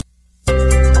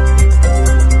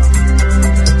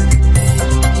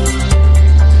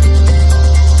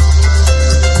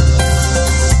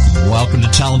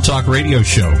Talk radio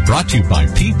show brought to you by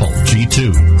People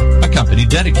G2, a company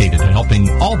dedicated to helping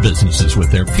all businesses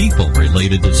with their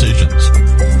people-related decisions.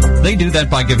 They do that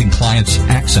by giving clients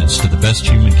access to the best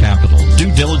human capital,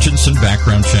 due diligence, and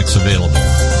background checks available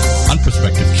on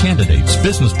prospective candidates,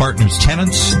 business partners,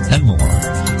 tenants, and more.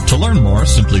 To learn more,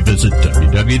 simply visit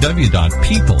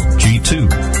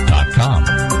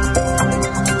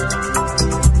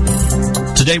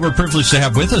www.peopleg2.com. Today, we're privileged to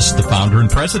have with us the founder and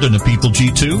president of People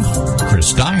G2,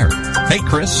 Chris Dyer. Hey,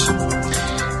 Chris.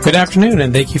 Good afternoon,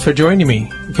 and thank you for joining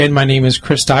me. Again, my name is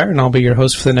Chris Dyer, and I'll be your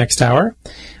host for the next hour.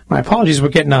 My apologies, we're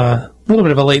getting a little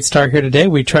bit of a late start here today.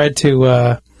 We tried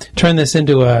to turn this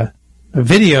into a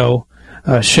video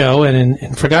show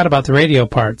and forgot about the radio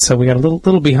part, so we got a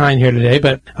little behind here today,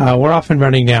 but we're off and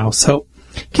running now. So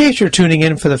in case you're tuning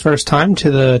in for the first time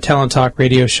to the Talent Talk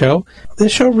radio show,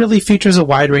 this show really features a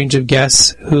wide range of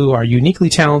guests who are uniquely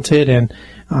talented and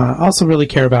also really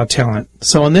care about talent.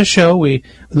 So on this show, we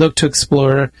look to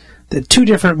explore the two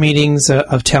different meanings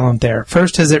of talent there.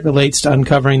 First, as it relates to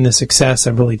uncovering the success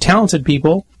of really talented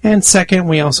people. And second,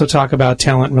 we also talk about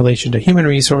talent in relation to human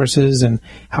resources and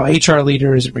how HR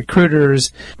leaders and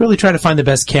recruiters really try to find the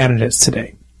best candidates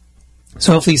today.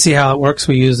 So hopefully you see how it works.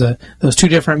 We use those two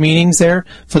different meanings there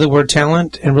for the word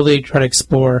talent and really try to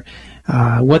explore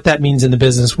what that means in the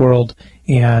business world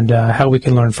and how we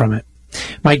can learn from it.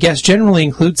 My guests generally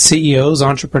include CEOs,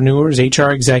 entrepreneurs, HR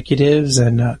executives,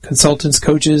 and consultants,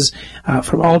 coaches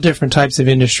from all different types of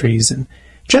industries. And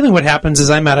generally what happens is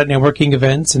I'm out at networking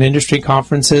events and industry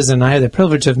conferences, and I have the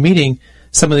privilege of meeting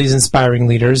some of these inspiring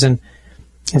leaders. And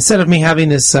instead of me having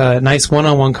this nice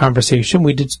one-on-one conversation,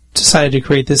 we decided to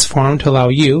create this forum to allow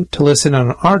you to listen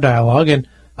on our dialogue and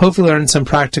hopefully learn some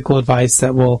practical advice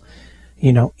that will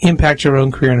impact your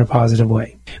own career in a positive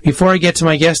way. Before I get to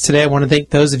my guest today, I want to thank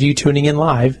those of you tuning in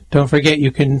live. Don't forget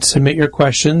you can submit your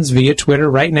questions via Twitter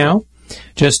right now.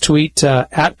 Just tweet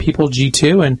at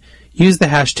PeopleG2 and use the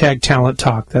hashtag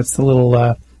TalentTalk. That's the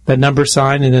little the number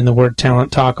sign and then the word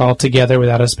Talent Talk all together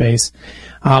without a space.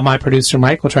 My producer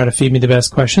Mike will try to feed me the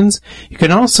best questions. You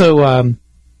can also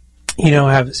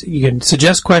you can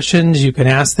suggest questions. You can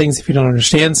ask things if you don't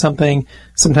understand something.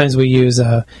 Sometimes we use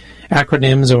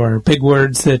acronyms or big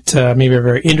words that maybe are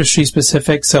very industry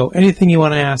specific. So anything you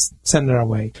want to ask, send it our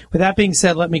way. With that being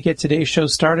said, let me get today's show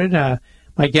started.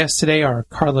 My guests today are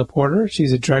Karla Porter.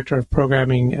 She's a director of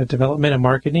programming development and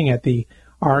marketing at the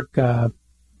ARC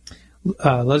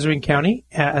Luzerne County,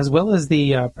 as well as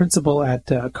the principal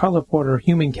at Karla Porter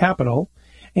Human Capital.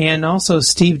 And also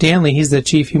Steve Danley, he's the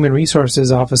Chief Human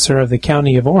Resources Officer of the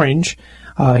County of Orange,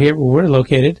 here where we're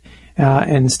located.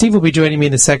 And Steve will be joining me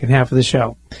in the second half of the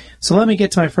show. So let me get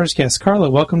to my first guest.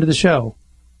 Karla, welcome to the show.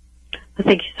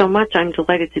 Thank you so much. I'm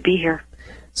delighted to be here.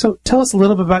 So tell us a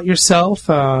little bit about yourself,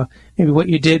 maybe what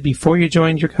you did before you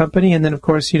joined your company, and then, of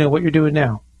course, what you're doing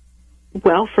now.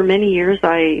 Well, for many years,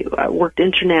 I worked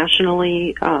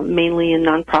internationally, mainly in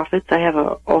nonprofits. I have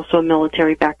also a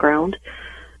military background.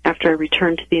 After I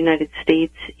returned to the United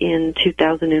States in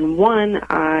 2001,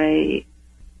 I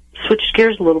switched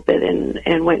gears a little bit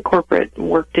and went corporate and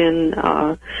worked in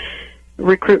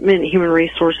recruitment, human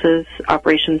resources,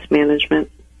 operations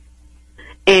management,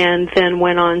 and then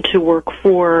went on to work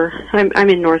for, I'm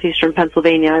in northeastern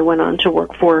Pennsylvania, I went on to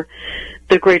work for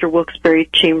the Greater Wilkes-Barre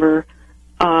Chamber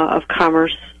of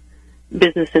Commerce,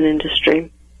 Business and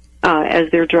Industry as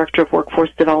their Director of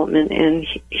Workforce Development and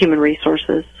Human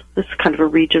Resources. This is kind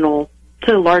of it's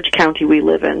a large county we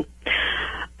live in.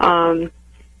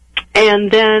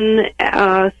 And then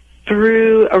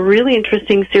through a really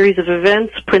interesting series of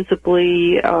events,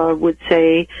 principally, would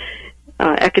say,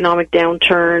 economic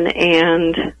downturn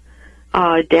and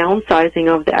downsizing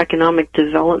of the economic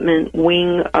development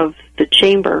wing of the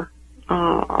chamber,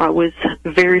 I was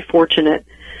very fortunate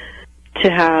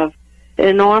to have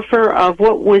an offer of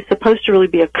what was supposed to really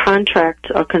be a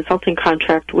consulting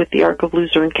contract with the ARC of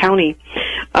Luzerne County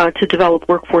to develop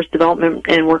workforce development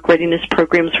and work readiness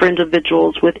programs for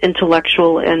individuals with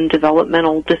intellectual and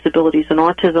developmental disabilities and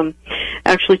autism,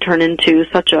 actually turn into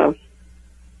such a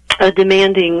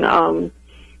demanding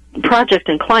project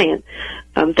and client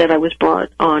that I was brought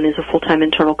on as a full-time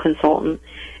internal consultant.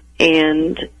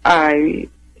 And I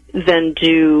then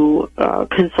do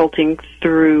consulting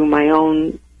through my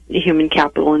own human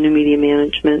capital and new media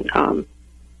management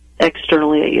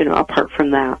externally, apart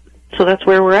from that. So that's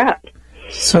where we're at.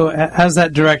 So as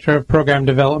that Director of Program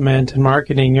Development and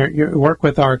Marketing, your work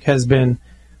with ARC has been,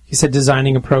 you said,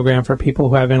 designing a program for people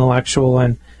who have intellectual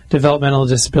and developmental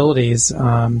disabilities.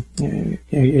 You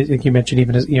mentioned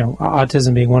even,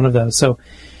 autism being one of those. So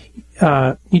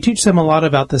you teach them a lot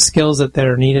about the skills that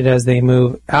are needed as they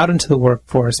move out into the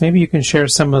workforce. Maybe you can share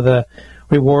some of the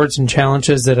rewards and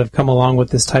challenges that have come along with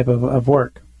this type of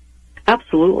work.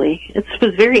 Absolutely. It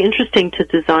was very interesting to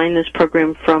design this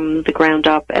program from the ground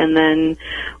up and then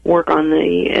work on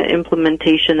the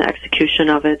implementation, execution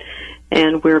of it.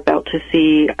 And we're about to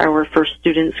see our first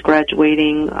students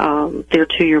graduating their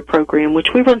 2-year program,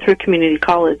 which we run through community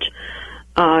college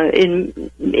in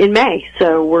May.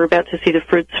 So we're about to see the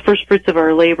first fruits of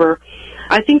our labor.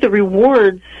 I think the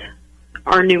rewards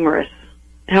are numerous,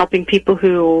 helping people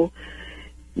who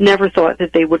never thought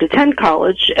that they would attend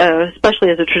college, especially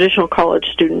as a traditional college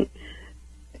student,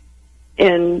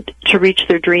 and to reach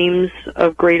their dreams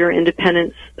of greater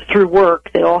independence through work.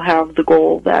 They all have the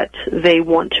goal that they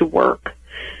want to work.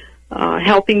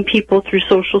 Helping people through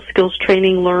social skills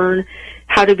training learn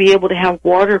how to be able to have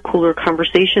water cooler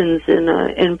conversations in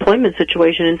an employment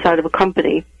situation inside of a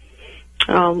company.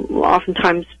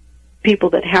 Oftentimes,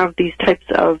 people that have these types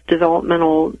of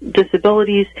developmental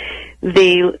disabilities,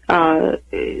 they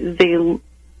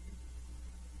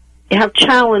have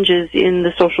challenges in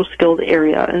the social skills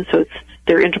area, and so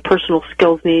their interpersonal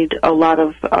skills need a lot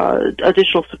of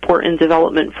additional support and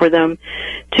development for them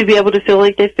to be able to feel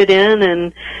like they fit in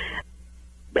and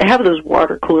have those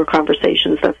water cooler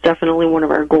conversations. That's definitely one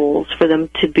of our goals, for them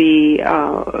to be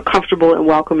comfortable and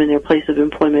welcome in their place of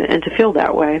employment and to feel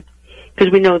that way.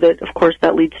 Because we know that, of course,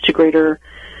 that leads to greater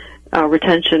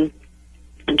retention,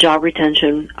 job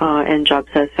retention, and job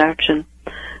satisfaction.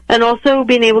 And also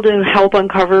being able to help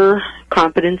uncover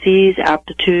competencies,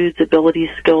 aptitudes, abilities,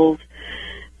 skills,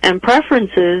 and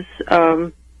preferences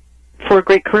for a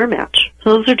great career match.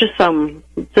 So those are just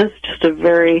a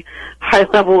very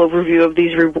high-level overview of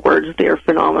these rewards. They are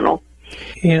phenomenal.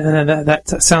 Yeah, that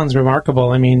sounds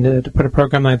remarkable. I mean, to put a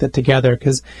program like that together,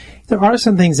 because there are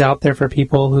some things out there for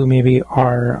people who maybe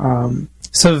are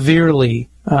severely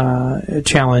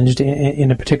challenged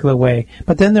in a particular way,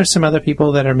 but then there's some other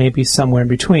people that are maybe somewhere in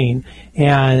between,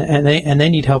 and they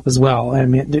need help as well. I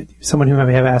mean, someone who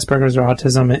may have Asperger's or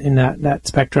autism in that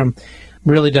spectrum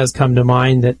really does come to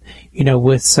mind that,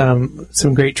 with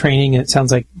some great training, it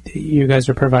sounds like you guys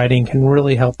are providing, can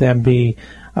really help them be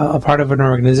a part of an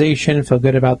organization, feel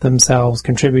good about themselves,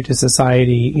 contribute to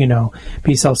society,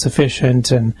 be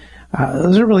self-sufficient. And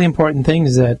those are really important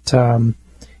things that,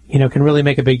 can really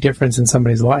make a big difference in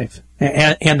somebody's life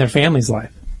and their family's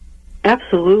life.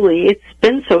 Absolutely. It's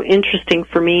been so interesting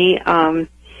for me.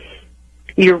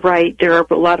 You're right. There are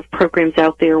a lot of programs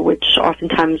out there which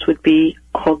oftentimes would be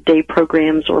called day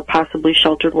programs or possibly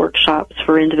sheltered workshops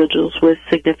for individuals with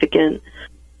significant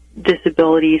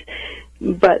disabilities.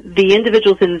 But the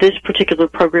individuals in this particular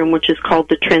program, which is called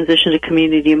the Transition to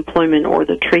Community Employment, or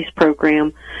the TRACE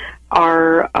program,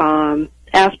 are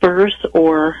Asperger's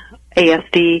or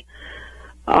ASD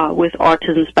with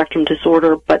autism spectrum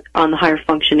disorder, but on the higher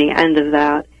functioning end of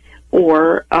that,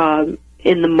 or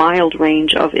in the mild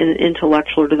range of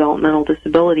intellectual or developmental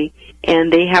disability.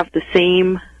 And they have the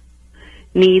same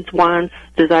needs, wants,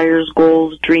 desires,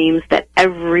 goals, dreams that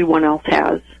everyone else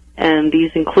has. And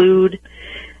these include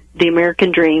the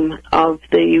American dream of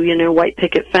the, white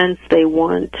picket fence. They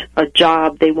want a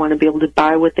job. They want to be able to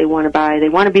buy what they want to buy. They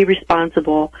want to be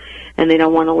responsible, and they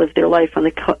don't want to live their life on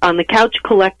the couch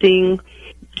collecting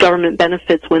government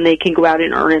benefits when they can go out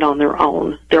and earn it on their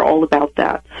own. They're all about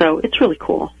that. So it's really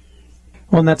cool.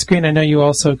 Well, and that's great. And I know you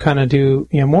also kind of do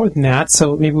more than that.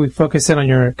 So maybe we focus in on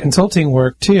your consulting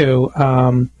work too,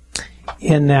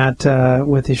 in that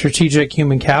with the strategic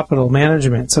human capital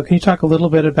management. So can you talk a little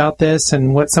bit about this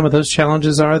and what some of those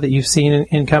challenges are that you've seen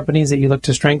in companies that you look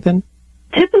to strengthen?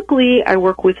 Typically, I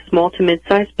work with small to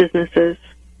mid-sized businesses.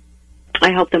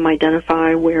 I help them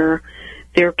identify where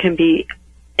there can be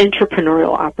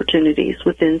entrepreneurial opportunities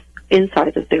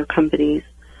inside of their companies.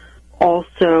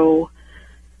 Also,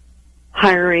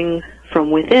 hiring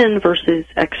from within versus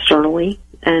externally,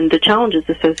 and the challenges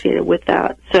associated with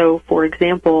that. So, for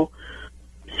example,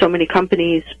 so many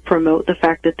companies promote the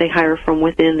fact that they hire from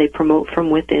within, they promote from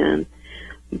within,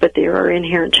 but there are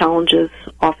inherent challenges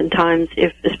oftentimes,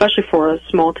 especially for a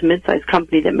small to mid-sized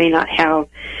company that may not have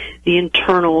the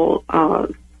internal,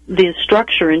 the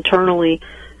structure internally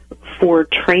for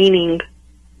training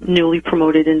newly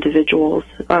promoted individuals,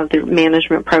 their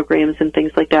management programs and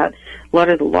things like that. A lot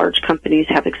of the large companies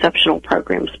have exceptional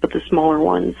programs, but the smaller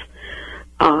ones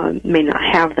may not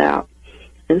have that.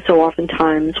 And so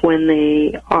oftentimes when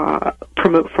they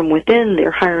promote from within,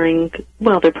 they're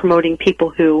promoting people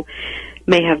who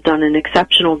may have done an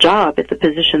exceptional job at the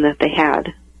position that they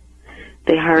had.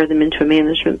 They hire them into a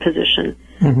management position,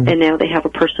 and now they have a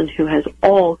person who has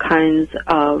all kinds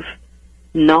of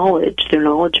knowledge. Their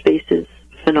knowledge base is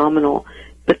phenomenal,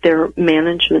 but their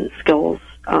management skills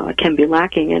can be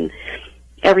lacking. And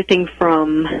everything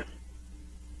from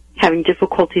having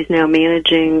difficulties now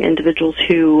managing individuals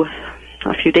who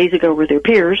a few days ago were their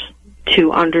peers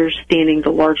to understanding the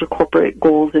larger corporate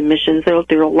goals and missions. There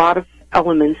are a lot of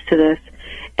elements to this,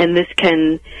 and this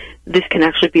can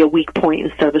actually be a weak point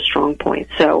instead of a strong point.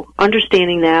 So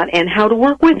understanding that and how to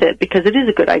work with it, because it is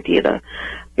a good idea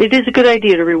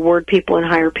to reward people and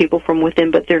hire people from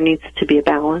within, but there needs to be a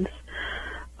balance.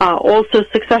 Also,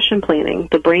 succession planning,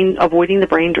 avoiding the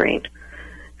brain drain.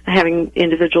 Having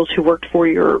individuals who worked for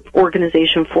your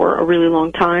organization for a really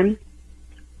long time,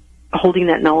 holding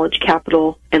that knowledge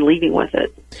capital and leaving with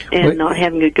it, and not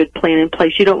having a good plan in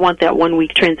place. You don't want that 1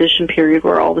 week transition period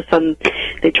where all of a sudden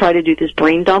they try to do this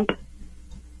brain dump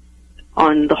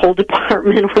on the whole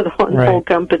department or the whole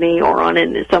company or on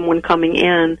someone coming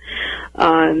in,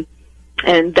 and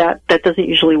that doesn't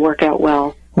usually work out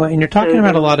well. Well, and you're talking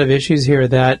about a lot of issues here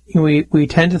that we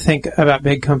tend to think about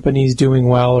big companies doing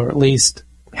well, or at least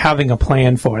having a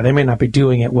plan for. They may not be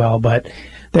doing it well, but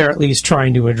they're at least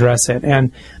trying to address it.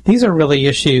 And these are really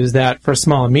issues that for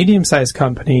small and medium-sized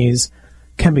companies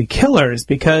can be killers,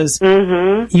 because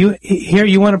you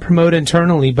want to promote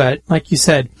internally, but like you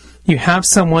said, you have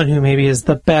someone who maybe is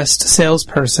the best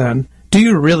salesperson. Do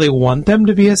you really want them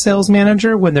to be a sales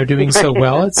manager when they're doing so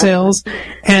well at sales?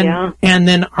 And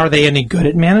then are they any good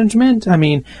at management? I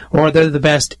mean, or they're the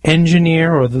best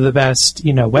engineer, or they're the best,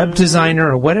 web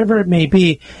designer, or whatever it may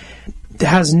be. It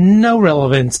has no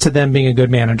relevance to them being a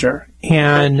good manager.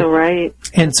 And that's right.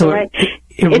 And so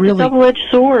it's really a double-edged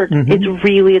sword. It's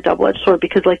really a double-edged sword,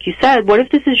 because like you said, what if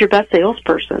this is your best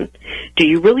salesperson? Do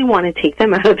you really want to take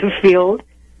them out of the field?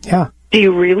 Yeah. Do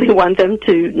you really want them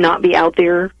to not be out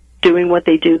there doing what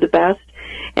they do the best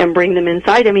and bring them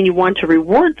inside? I mean, you want to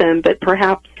reward them, but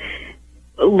perhaps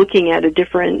looking at a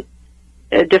different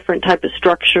type of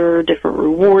structure, different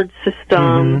reward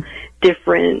system,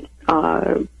 different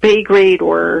pay grade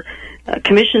or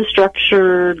commission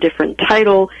structure, different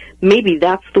title. Maybe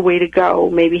that's the way to go.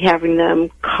 Maybe having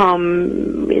them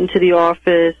come into the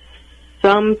office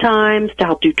sometimes to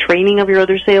help do training of your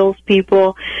other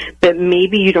salespeople, but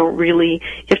maybe you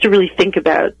have to really think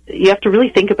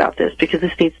about this, because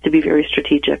this needs to be very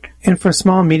strategic. And for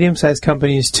small and medium-sized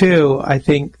companies too, I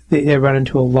think they run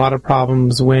into a lot of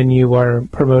problems when you are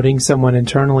promoting someone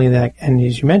internally and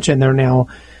as you mentioned, they're now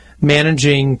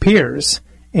managing peers.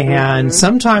 And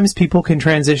sometimes people can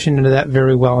transition into that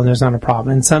very well and there's not a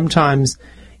problem. And sometimes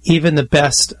even the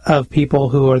best of people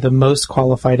who are the most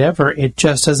qualified ever, it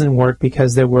just doesn't work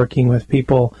because they're working with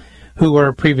people who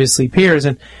were previously peers.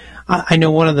 And I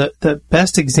know one of the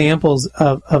best examples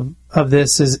of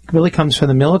this really comes from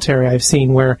the military. I've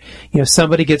seen where,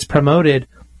 somebody gets promoted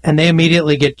and they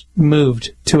immediately get moved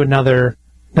to another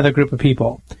group of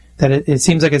people. That it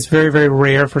seems like it's very, very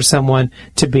rare for someone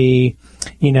to be,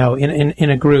 in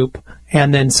a group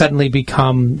and then suddenly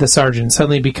become the sergeant,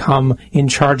 suddenly become in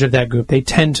charge of that group. They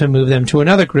tend to move them to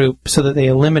another group so that they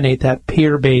eliminate that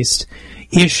peer-based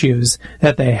issues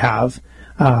that they have,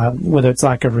 whether it's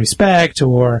lack of respect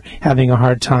or having a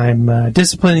hard time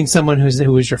disciplining someone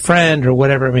who is your friend or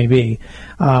whatever it may be.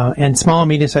 And small and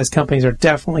medium-sized companies are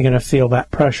definitely going to feel that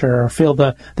pressure or feel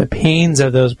the pains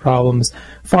of those problems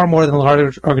far more than a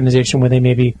large organization where they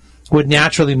maybe would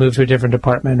naturally move to a different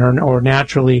department or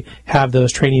naturally have those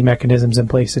training mechanisms in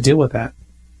place to deal with that.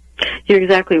 You're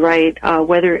exactly right.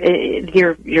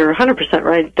 You're 100%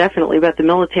 right, definitely, about the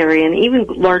military and even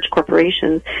large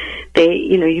corporations.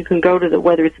 You can go to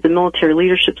whether it's the military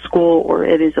leadership school or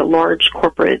it is a large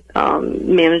corporate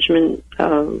management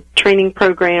training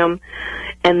program,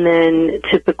 and then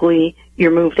typically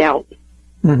you're moved out.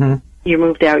 You're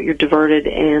moved out, you're diverted,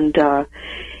 and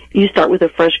you start with a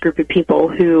fresh group of people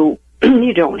who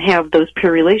you don't have those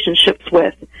peer relationships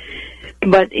with.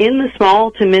 But in the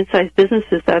small to mid-sized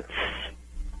businesses,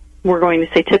 we're going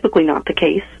to say, typically not the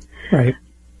case. Right.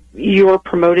 You're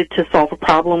promoted to solve a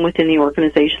problem within the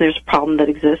organization. There's a problem that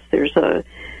exists. There's a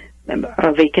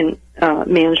vacant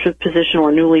management position or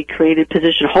a newly created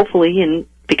position, hopefully, and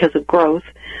because of growth.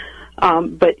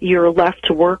 But you're left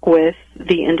to work with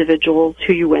the individuals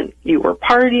who you were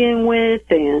partying with,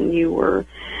 and you were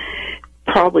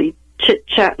probably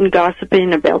chit-chatting,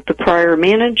 gossiping about the prior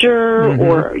manager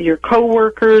or your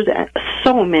coworkers.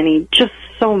 So many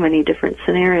different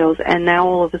scenarios, and now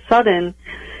all of a sudden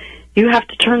you have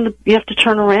to turn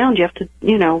around. You have to,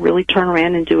 really turn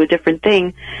around and do a different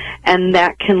thing, and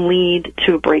that can lead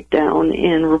to a breakdown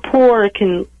in rapport. It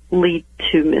can lead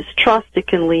to mistrust. It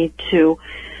can lead to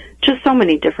just so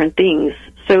many different things.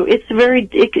 So it's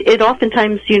it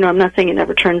oftentimes, I'm not saying it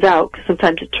never turns out, because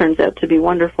sometimes it turns out to be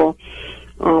wonderful,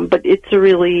 but it's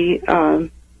really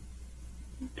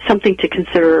something to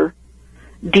consider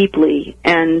deeply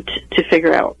and to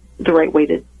figure out the right way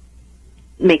to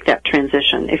make that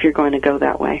transition if you're going to go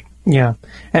that way. Yeah,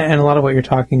 and a lot of what you're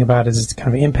talking about is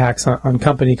kind of impacts on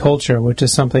company culture, which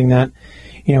is something that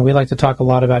we like to talk a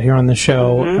lot about here on the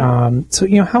show. Mm-hmm. So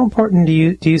how important do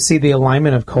you see the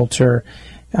alignment of culture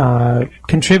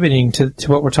contributing to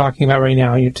what we're talking about right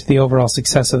now, to the overall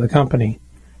success of the company?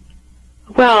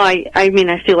 Well, I mean,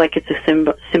 I feel like it's a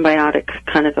symbiotic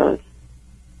kind of a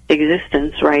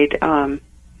existence, right?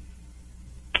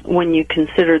 When you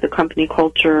consider the company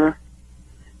culture,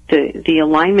 the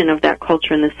alignment of that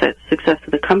culture and the success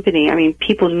of the company, I mean,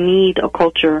 people need a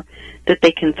culture that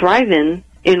they can thrive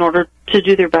in order to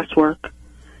do their best work,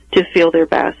 to feel their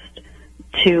best,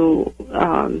 to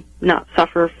not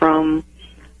suffer from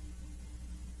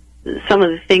some of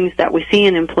the things that we see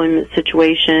in employment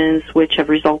situations, which have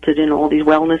resulted in all these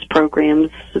wellness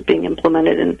programs being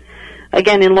implemented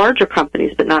in larger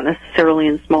companies, but not necessarily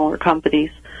in smaller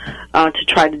companies, to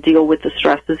try to deal with the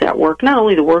stresses at work, not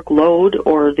only the workload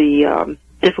or the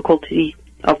difficulty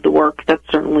of the work. That's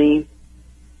certainly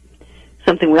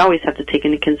something we always have to take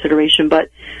into consideration, but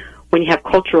when you have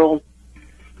cultural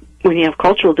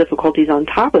difficulties on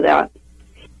top of that,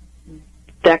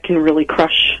 that can really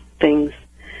crush things.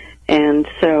 And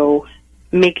so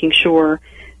making sure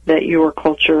that your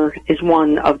culture is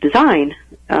one of design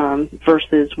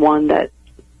versus one that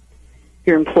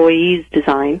your employees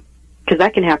design, because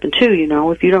that can happen too,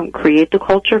 if you don't create the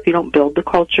culture, if you don't build the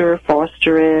culture,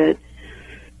 foster it,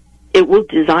 it will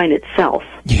design itself.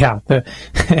 Yeah,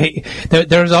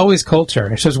 there's always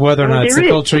culture. It's just whether or not it's the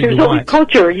culture you want. There's always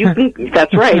culture.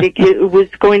 That's right. It was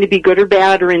going to be good or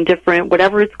bad or indifferent,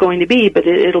 whatever it's going to be, but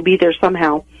it'll be there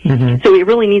somehow. Mm-hmm. So it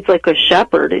really needs like a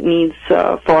shepherd. It needs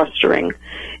fostering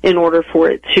in order for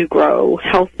it to grow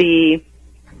healthy,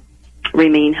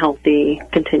 remain healthy,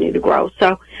 continue to grow.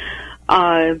 So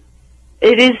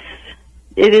it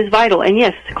is vital. And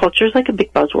yes, culture is like a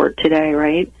big buzzword today,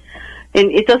 right? And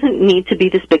it doesn't need to be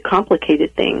this big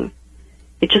complicated thing.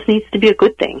 It just needs to be a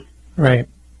good thing. Right.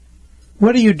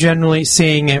 What are you generally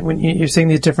seeing when you're seeing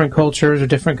these different cultures or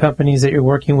different companies that you're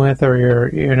working with or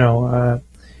you're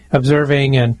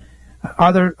observing? And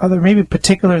are there maybe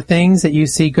particular things that you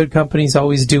see good companies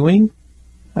always doing?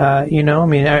 I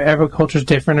mean, every culture is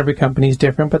different, every company is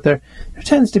different, but there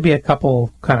tends to be a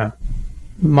couple kind of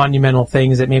monumental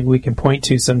things that maybe we can point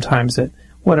to sometimes that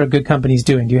what are good companies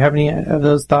doing? Do you have any of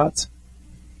those thoughts?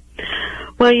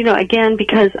 Well, again,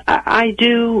 because I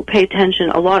do pay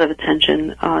a lot of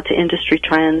attention to industry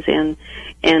trends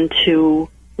and to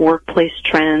workplace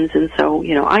trends. And so,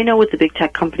 I know what the big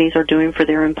tech companies are doing for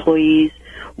their employees,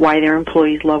 why their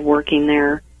employees love working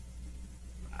there.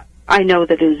 I know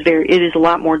that it is a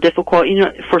lot more difficult,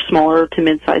 for smaller to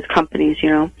mid-sized companies,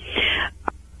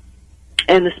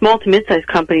 And the small to mid-sized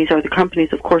companies are the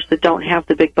companies, of course, that don't have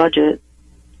the big budget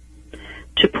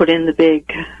to put in the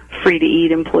big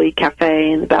free-to-eat employee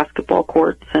cafe and the basketball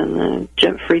courts and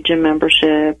the free gym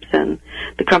memberships and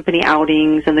the company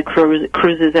outings and the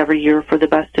cruises every year for the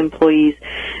best employees.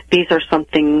 These are some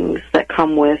things that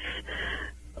come with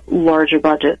larger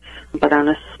budgets, but on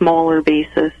a smaller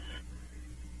basis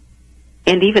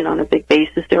and even on a big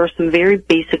basis, there are some very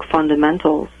basic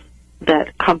fundamentals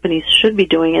that companies should be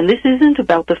doing. And this isn't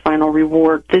about the final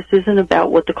reward. This isn't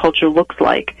about what the culture looks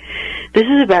like. This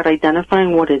is about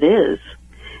identifying what it is.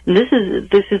 And this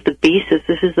is the basis.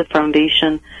 This is the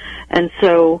foundation. And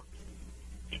so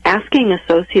asking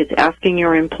associates, asking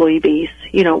your employee base,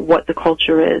 what the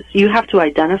culture is, you have to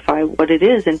identify what it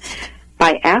is. And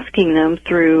by asking them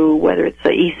through, whether it's the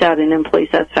ESAT, an employee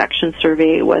satisfaction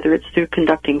survey, whether it's through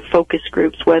conducting focus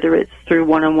groups, whether it's through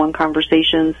one-on-one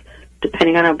conversations,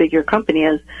 depending on how big your company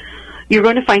is, you're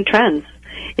going to find trends.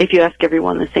 If you ask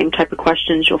everyone the same type of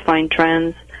questions, you'll find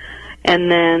trends.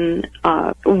 And then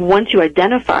once you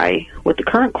identify what the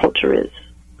current culture is,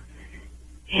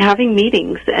 having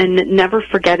meetings and never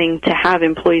forgetting to have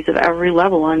employees of every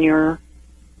level on your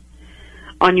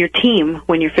team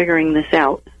when you're figuring this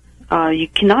out. You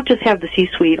cannot just have the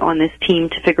C-suite on this team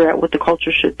to figure out what the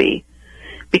culture should be,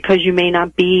 because you're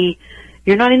not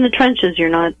in the trenches, you're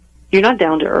not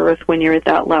down to earth when you're at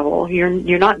that level.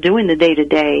 You're not doing the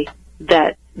day-to-day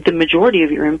that the majority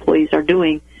of your employees are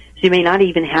doing. So you may not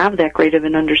even have that great of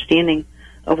an understanding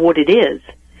of what it is.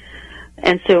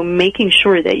 And so making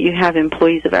sure that you have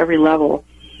employees of every level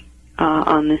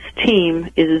on this team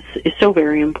is so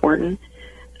very important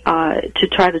to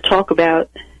try to talk about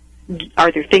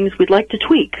Are there things we'd like to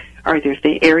tweak? Are there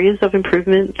areas of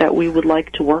improvement that we would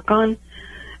like to work on?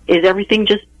 Is everything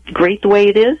just great the way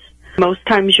it is? Most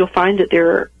times you'll find that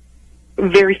there are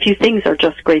very few things are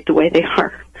just great the way they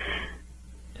are.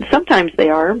 Sometimes they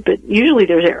are, but usually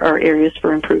there are areas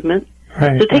for improvement.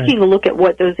 Right, so taking a look at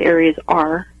what those areas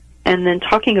are and then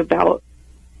talking about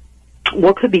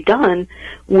what could be done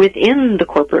within the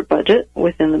corporate budget,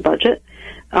 within the budget.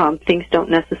 Things don't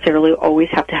necessarily always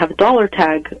have to have a dollar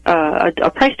tag,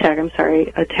 a price tag,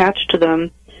 attached to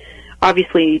them.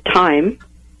 Obviously, time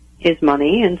is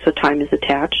money, and so time is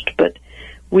attached, but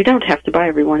we don't have to buy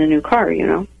everyone a new car, you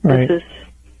know. Right.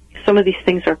 Some of these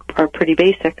things are pretty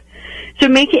basic. So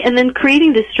and then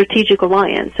creating this strategic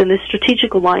alliance, and this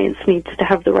strategic alliance needs to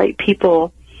have the right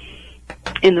people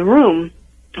in the room,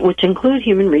 which include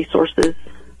human resources,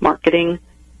 marketing,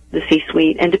 the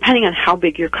C-suite, and depending on how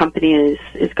big your company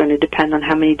is going to depend on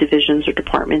how many divisions or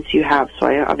departments you have. So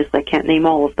I can't name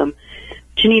all of them.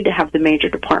 But you need to have the major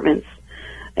departments,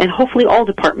 and hopefully all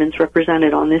departments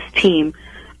represented on this team,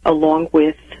 along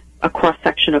with a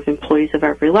cross-section of employees of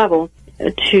every level,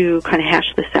 to kind of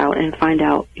hash this out and find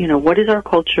out, you know, what is our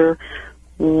culture,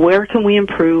 where can we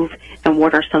improve, and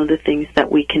what are some of the things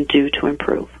that we can do to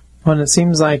improve. Well, and it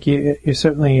seems like you're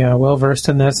certainly well versed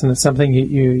in this, and it's something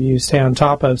you stay on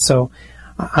top of. So,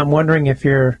 I'm wondering if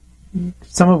you're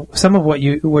some of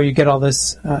where you get all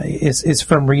this is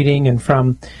from reading and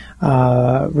from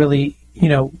really, you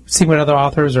know, seeing what other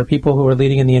authors or people who are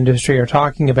leading in the industry are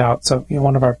talking about. So, you know,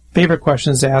 one of our favorite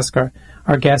questions to ask our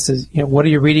guests is, you know, what are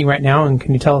you reading right now, and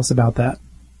can you tell us about that?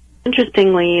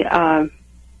 Interestingly, I'm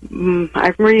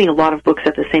reading a lot of books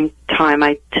at the same time.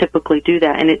 I typically do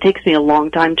that, and it takes me a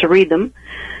long time to read them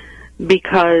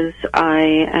because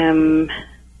I'm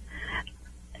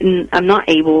not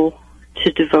able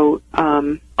to devote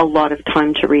a lot of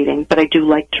time to reading, but I do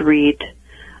like to read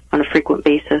on a frequent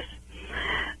basis.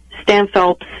 Stan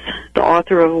Phelps, the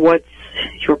author of What's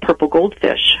Your Purple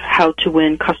Goldfish? How to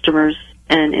Win Customers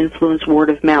and Influence Word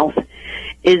of Mouth,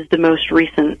 is the most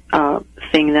recent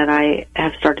thing that I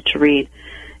have started to read.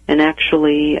 And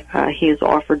actually, he has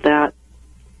offered that.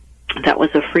 That was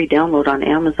a free download on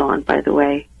Amazon, by the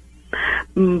way.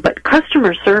 But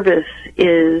customer service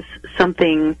is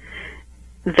something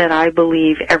that I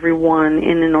believe everyone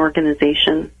in an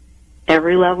organization,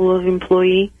 every level of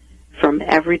employee, from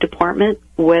every department,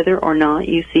 whether or not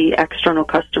you see external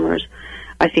customers,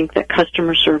 I think that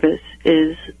customer service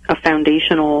is a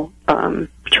foundational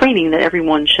training that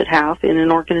everyone should have in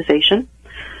an organization,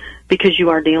 because you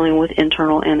are dealing with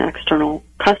internal and external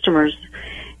customers,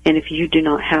 and if you do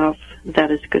not have that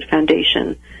as a good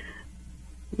foundation,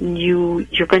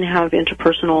 you're going to have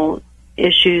interpersonal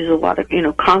issues, a lot of, you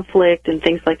know, conflict and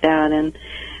things like that,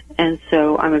 and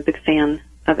so I'm a big fan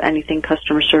of anything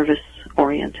customer service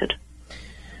oriented.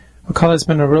 Well, Karla, it's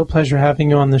been a real pleasure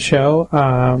having you on the show.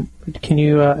 Can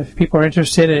you, if people are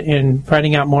interested in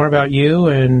finding out more about you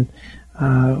and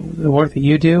the work that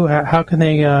you do, how can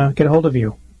they get a hold of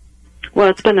you? Well,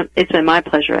 it's been my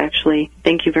pleasure, actually.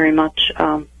 Thank you very much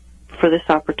for this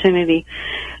opportunity.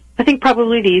 I think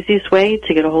probably the easiest way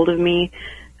to get a hold of me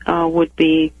would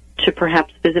be to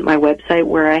perhaps visit my website,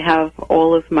 where I have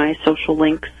all of my social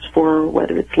links for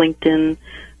whether it's LinkedIn,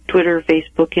 Twitter,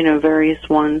 Facebook, you know, various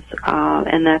ones.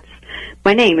 And that's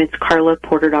my name. It's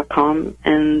KarlaPorter.com,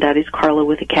 and that is Karla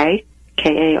with a K,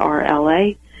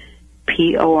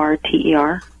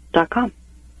 KarlaPorter.com.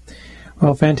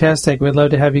 Well, fantastic. We'd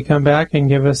love to have you come back and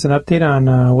give us an update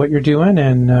on what you're doing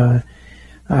and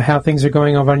how things are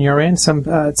going over on your end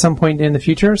at some point in the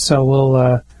future. So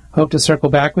we'll hope to circle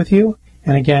back with you.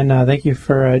 And again, thank you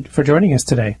for joining us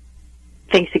today.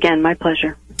 Thanks again. My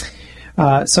pleasure.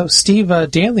 So Steve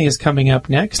Danley is coming up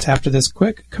next after this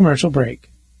quick commercial break.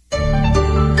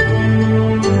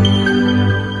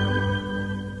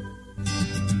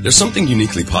 There's something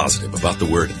uniquely positive about the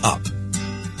word up.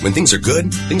 When things are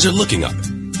good, things are looking up.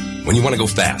 When you want to go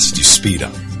fast, you speed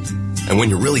up. And when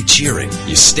you're really cheering,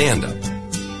 you stand up.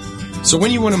 So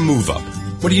when you want to move up,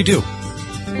 what do?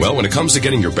 Well, when it comes to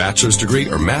getting your bachelor's degree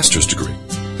or master's degree,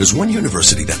 there's one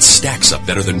university that stacks up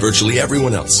better than virtually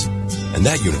everyone else. And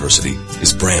that university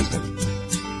is Brandman.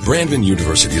 Brandman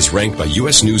University is ranked by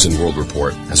U.S. News & World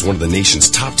Report as one of the nation's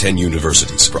top 10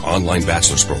 universities for online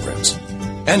bachelor's programs.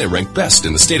 And it ranked best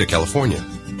in the state of California.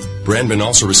 Brandman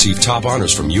also received top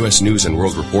honors from U.S. News &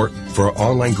 World Report for our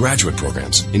online graduate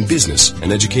programs in business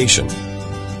and education.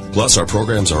 Plus, our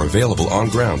programs are available on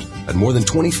ground at more than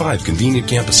 25 convenient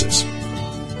campuses.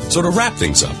 So to wrap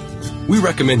things up, we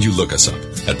recommend you look us up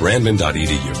at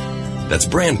brandman.edu. That's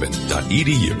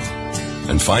brandman.edu.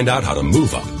 And find out how to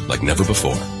move up like never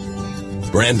before.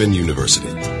 Brandman University.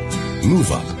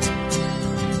 Move up.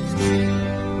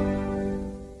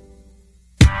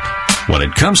 When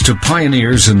it comes to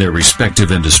pioneers in their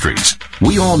respective industries,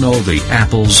 we all know the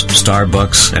Apples,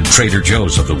 Starbucks, and Trader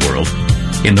Joe's of the world.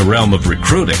 In the realm of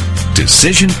recruiting,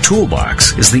 Decision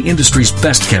Toolbox is the industry's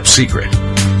best-kept secret.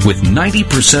 With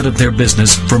 90% of their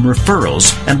business from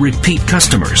referrals and repeat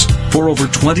customers. For over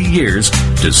 20 years,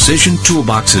 Decision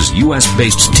Toolbox's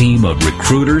U.S.-based team of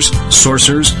recruiters,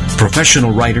 sourcers,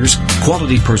 professional writers,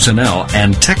 quality personnel,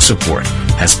 and tech support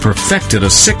has perfected a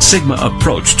Six Sigma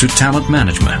approach to talent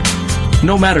management.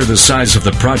 No matter the size of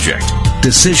the project,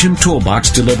 Decision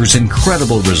Toolbox delivers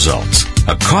incredible results.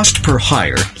 A cost per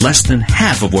hire less than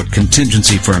half of what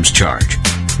contingency firms charge,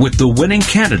 with the winning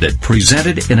candidate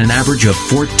presented in an average of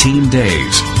 14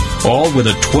 days, all with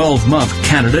a 12-month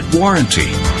candidate warranty.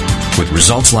 With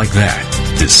results like that,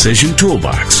 Decision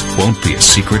Toolbox won't be a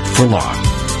secret for long.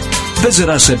 Visit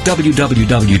us at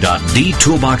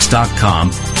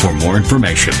www.dtoolbox.com for more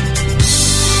information.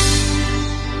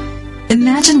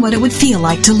 Imagine what it would feel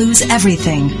like to lose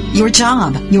everything. Your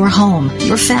job, your home,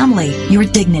 your family, your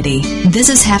dignity. This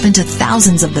has happened to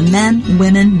thousands of the men,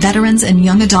 women, veterans, and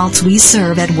young adults we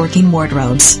serve at Working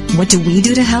Wardrobes. What do we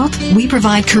do to help? We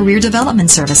provide career development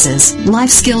services, life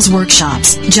skills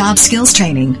workshops, job skills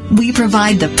training. We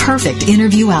provide the perfect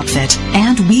interview outfit,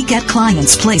 and we get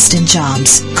clients placed in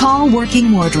jobs. Call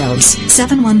Working Wardrobes,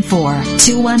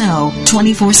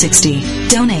 714-210-2460.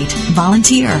 Donate,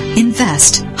 volunteer,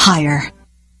 invest, hire.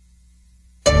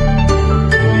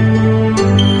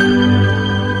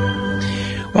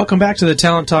 Welcome back to the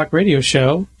Talent Talk radio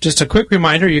show. Just a quick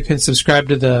reminder, you can subscribe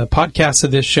to the podcast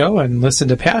of this show and listen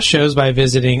to past shows by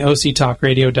visiting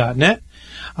octalkradio.net.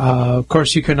 Of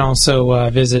course, you can also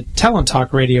visit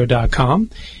talenttalkradio.com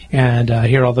and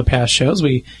hear all the past shows.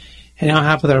 We now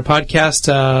have with our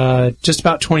podcast just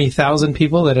about 20,000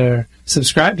 people that are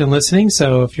subscribed and listening.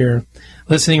 So if you're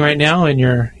listening right now in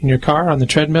your car, on the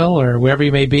treadmill, or wherever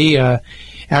you may be,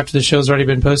 after the show's already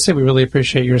been posted, we really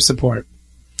appreciate your support.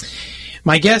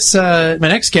 My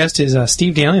next guest is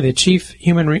Steve Danley, the Chief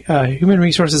Human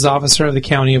Resources Officer of the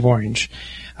County of Orange.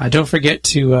 Don't forget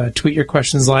to tweet your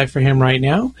questions live for him right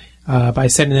now by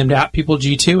sending them to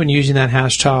 @PeopleG2 and using that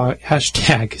hashtag,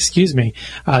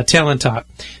 Talent Talk.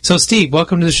 So, Steve,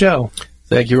 welcome to the show.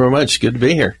 Thank you very much. Good to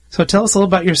be here. So tell us a little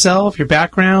about yourself, your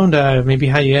background, maybe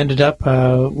how you ended up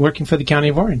working for the County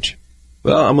of Orange.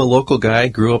 Well, I'm a local guy.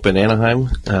 Grew up in Anaheim.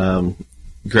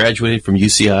 Graduated from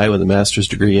UCI with a master's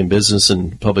degree in business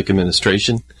and public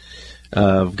administration.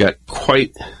 I've got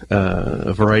quite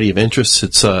a variety of interests.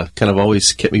 It's kind of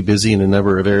always kept me busy in a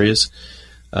number of areas.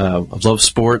 I've loved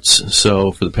sports,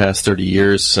 so for the past 30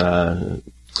 years,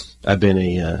 I've been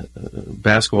a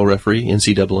basketball referee,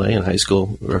 NCAA, and high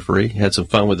school referee. Had some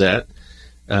fun with that.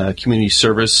 Community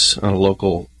service on a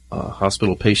local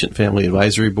hospital patient family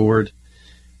advisory board.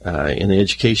 In the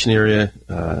education area,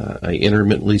 I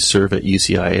intermittently serve at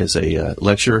UCI as a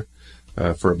lecturer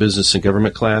for a business and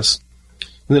government class.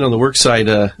 And then on the work side,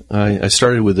 I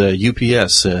started with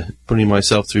UPS, putting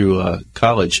myself through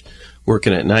college,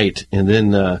 working at night, and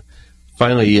then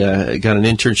finally got an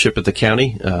internship at the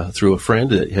county through a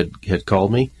friend that had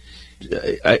called me.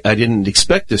 I didn't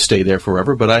expect to stay there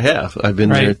forever, but I have. I've been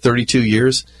there 32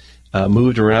 years,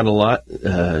 moved around a lot,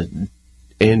 and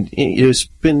it's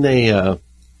been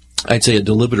I'd say a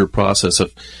deliberative process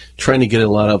of trying to get a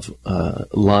lot of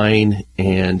line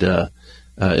and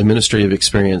administrative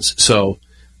experience. So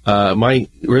my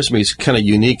resume is kind of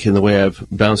unique in the way I've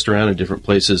bounced around in different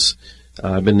places.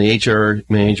 I've been the HR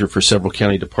manager for several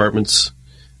county departments.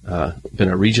 Been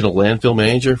a regional landfill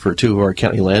manager for two of our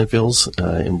county landfills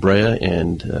in Brea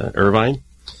and Irvine.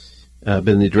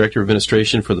 Been the director of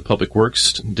administration for the Public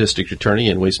Works, District Attorney,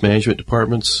 and Waste Management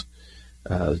departments.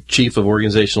 Chief of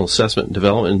Organizational Assessment and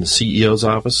Development in the CEO's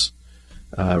office.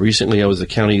 Recently, I was the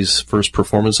county's first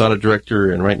performance audit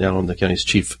director, and right now I'm the county's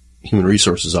Chief Human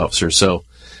Resources Officer. So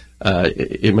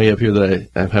it may appear that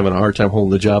I'm having a hard time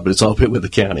holding the job, but it's all been with the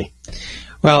county.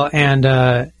 Well, and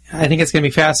I think it's going to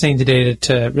be fascinating today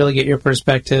to really get your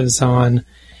perspectives on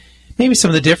maybe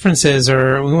some of the differences,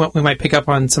 or we might pick up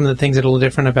on some of the things that are a little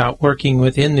different about working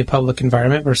within the public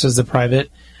environment versus the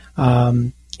private.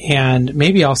 And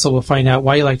maybe also we'll find out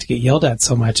why you like to get yelled at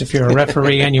so much if you're a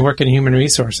referee and you work in human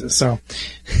resources. So,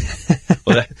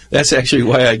 well, that's actually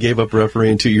why I gave up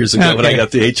refereeing 2 years ago when I got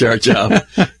the HR job.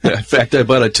 In fact, I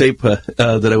bought a tape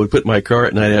that I would put in my car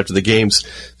at night after the games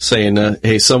saying,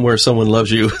 hey, somewhere someone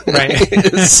loves you. Right.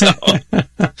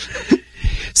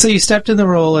 So you stepped in the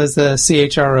role as the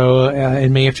CHRO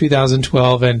in May of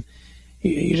 2012, and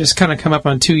you just kind of come up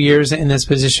on 2 years in this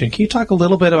position. Can you talk a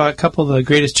little bit about a couple of the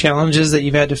greatest challenges that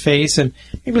you've had to face, and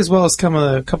maybe as well as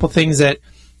a couple of things that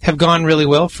have gone really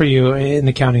well for you in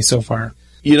the county so far?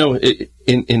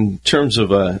 In terms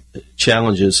of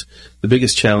challenges, the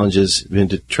biggest challenge has been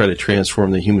to try to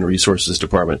transform the Human Resources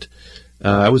Department.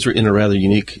 I was in a rather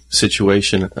unique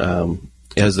situation.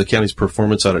 As the county's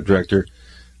performance audit director,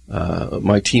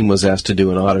 my team was asked to do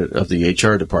an audit of the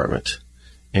HR department.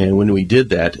 And when we did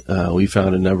that, we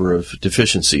found a number of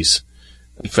deficiencies.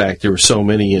 In fact, there were so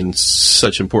many in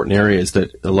such important areas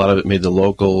that a lot of it made the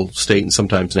local, state, and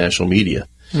sometimes national media.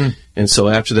 And so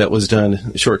after that was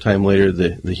done, a short time later,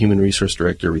 the human resource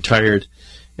director retired,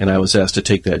 and I was asked to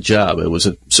take that job. It was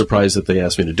a surprise that they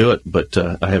asked me to do it, but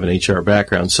I have an HR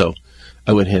background, so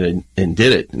I went ahead and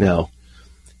did it. Now,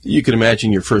 you can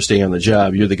imagine your first day on the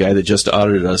job, you're the guy that just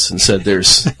audited us and said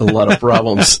there's a lot of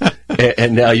problems,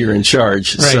 and now you're in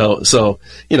charge. Right. So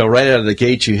right out of the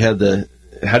gate, you had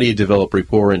how do you develop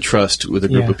rapport and trust with a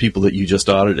group of people that you just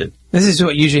audited? This is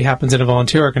what usually happens in a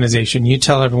volunteer organization. You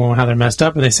tell everyone how they're messed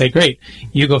up, and they say, great,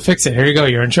 you go fix it. Here you go,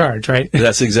 you're in charge, right?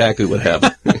 That's exactly what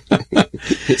happened.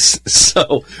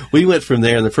 So we went from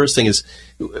there, and the first thing is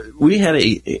we had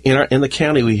in the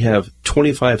county, we have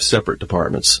 25 separate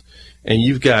departments, and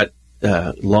you've got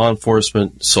law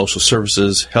enforcement, social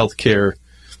services, healthcare,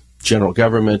 general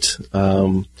government,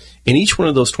 and each one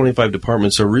of those 25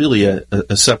 departments are really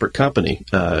a separate company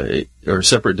or a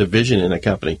separate division in a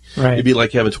company. Right. It'd be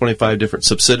like having 25 different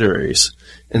subsidiaries.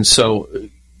 And so,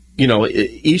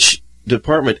 each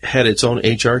department had its own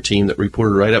HR team that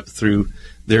reported right up through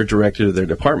their director of their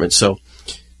department. So,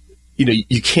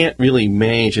 you can't really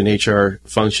manage an HR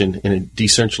function in a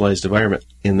decentralized environment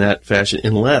in that fashion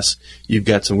unless you've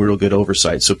got some real good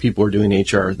oversight. So people are doing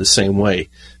HR the same way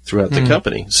throughout the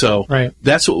company. So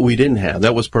that's what we didn't have.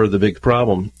 That was part of the big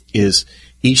problem is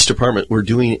each department were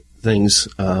doing things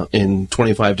in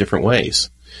 25 different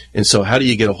ways. And so how do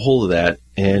you get a hold of that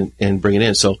and bring it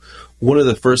in? So one of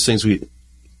the first things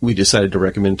we decided to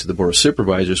recommend to the Board of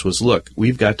Supervisors was, look,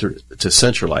 we've got to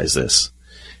centralize this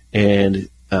and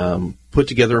put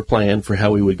together a plan for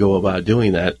how we would go about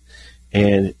doing that,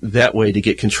 and that way to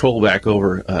get control back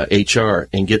over HR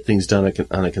and get things done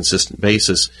on a consistent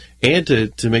basis, and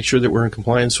to make sure that we're in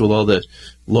compliance with all the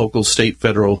local, state,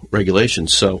 federal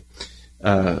regulations. So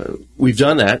we've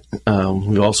done that.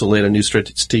 We've also laid a new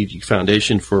strategic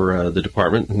foundation for the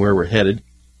department and where we're headed.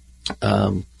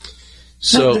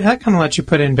 So that kind of lets you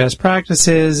put in best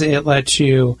practices. It lets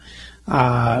you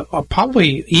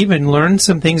probably even learn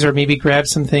some things or maybe grab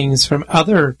some things from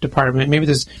other departments. Maybe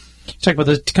talk about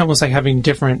this almost like having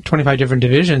 25 different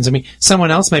divisions. I mean,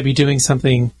 someone else might be doing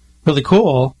something really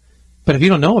cool, but if you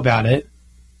don't know about it,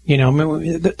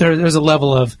 there's a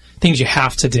level of things you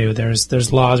have to do.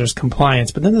 There's laws, there's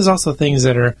compliance, but then there's also things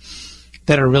that are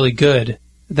really good,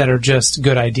 that are just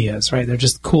good ideas, right? They're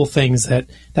just cool things that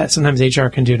sometimes HR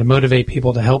can do to motivate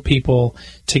people, to help people,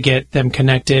 to get them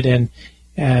connected. And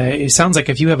it sounds like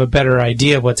if you have a better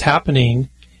idea of what's happening,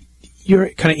 you're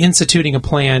kind of instituting a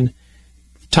plan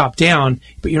top down,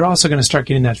 but you're also going to start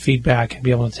getting that feedback and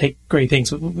be able to take great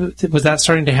things. Was that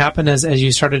starting to happen as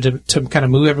you started to kind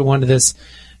of move everyone to this,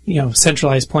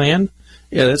 centralized plan?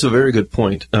 Yeah, that's a very good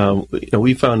point.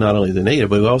 We found not only the negative,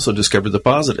 but we also discovered the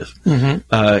positive.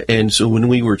 Mm-hmm. And so when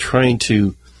we were trying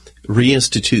to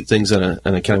reinstitute things on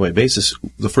a countywide basis,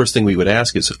 the first thing we would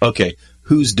ask is, okay,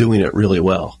 who's doing it really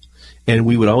well? And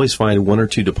we would always find one or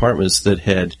two departments that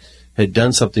had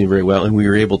done something very well, and we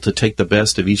were able to take the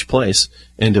best of each place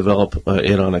and develop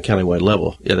it on a countywide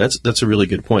level. Yeah, that's a really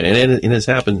good point, and it has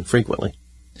happened frequently.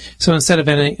 So instead of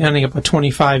ending up with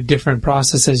 25 different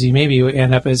processes, you maybe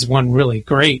end up as one really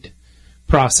great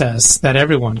process that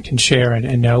everyone can share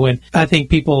and know. And I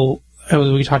think people,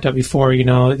 as we talked about before,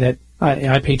 that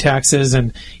I pay taxes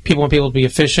and people want people to be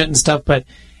efficient and stuff, but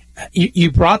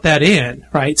you brought that in,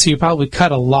 right? So you probably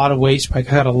cut a lot of waste,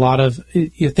 probably cut a lot of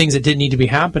things that didn't need to be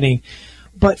happening.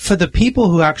 But for the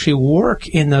people who actually work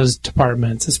in those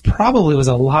departments, this probably was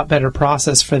a lot better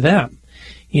process for them.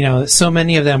 So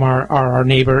many of them are our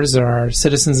neighbors, or our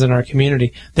citizens in our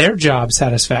community. Their job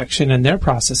satisfaction and their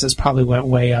processes probably went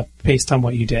way up based on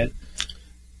what you did.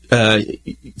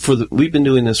 We've been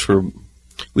doing this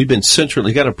we've been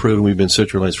got approved, and we've been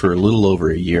centralized for a little over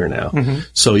a year now. Mm-hmm.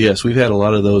 So yes, we've had a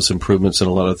lot of those improvements, and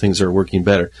a lot of things are working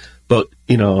better. But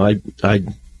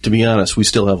to be honest, we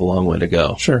still have a long way to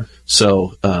go. Sure.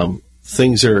 So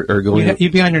things are going.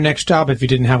 You'd be on your next job if you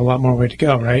didn't have a lot more way to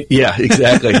go, right? Yeah,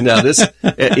 exactly. Now this,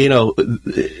 there's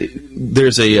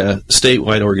a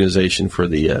statewide organization for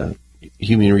the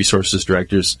human resources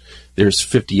directors. There's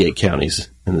 58 counties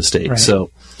in the state. Right. So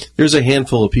there's a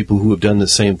handful of people who have done the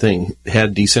same thing,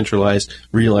 had decentralized,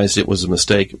 realized it was a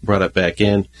mistake, brought it back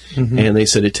in, and they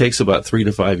said it takes about 3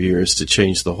 to 5 years to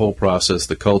change the whole process,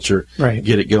 the culture, Right.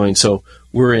 get it going. So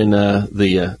we're in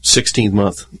the 16th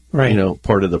month, Right.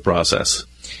 part of the process.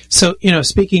 So,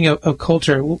 speaking of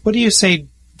culture, what do you say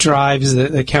drives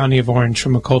the County of Orange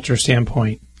from a culture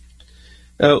standpoint?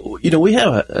 We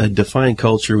have a defined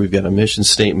culture. We've got a mission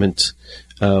statement.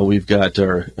 We've got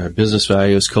our business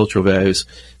values, cultural values.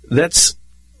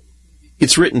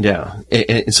 It's written down.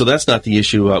 And so that's not the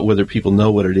issue about whether people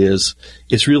know what it is.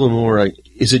 It's really more like,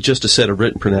 is it just a set of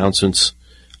written pronouncements,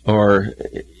 or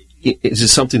is it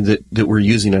something that we're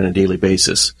using on a daily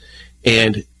basis?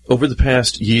 And over the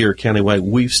past year, countywide,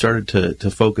 we've started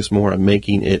to focus more on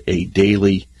making it a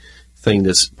daily thing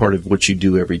that's part of what you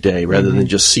do every day, rather than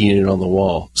just seeing it on the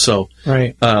wall. So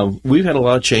Right. We've had a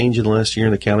lot of change in the last year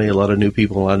in the county, a lot of new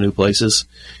people, a lot of new places,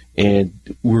 and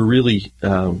we're really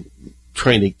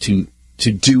trying to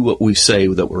do what we say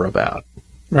that we're about.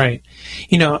 Right.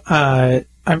 I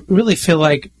really feel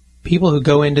like people who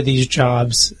go into these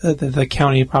jobs that the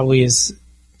county probably is,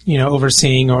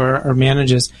 overseeing or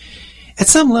manages, at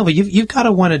some level, you've got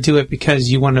to want to do it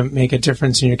because you want to make a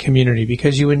difference in your community,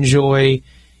 because you enjoy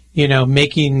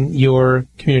making your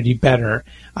community better.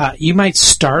 You might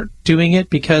start doing it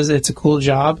because it's a cool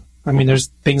job. I mean, there's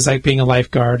things like being a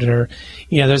lifeguard, or,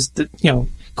 there's,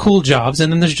 cool jobs,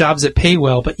 and then there's jobs that pay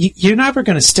well, but you're never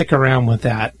going to stick around with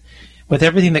that, with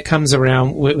everything that comes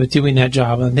around with doing that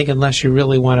job. I think unless you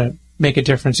really want to make a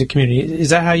difference in the community. Is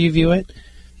that how you view it?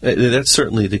 That's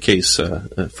certainly the case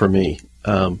for me.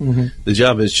 The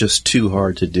job is just too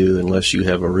hard to do unless you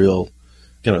have a real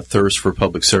thirst for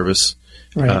public service.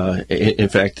 Right. In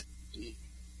fact,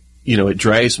 it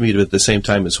drives me to, at the same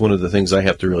time, it's one of the things I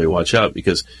have to really watch out,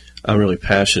 because I'm really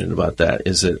passionate about that,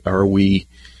 is that are we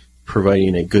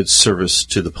providing a good service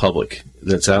to the public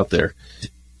that's out there?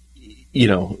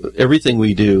 Everything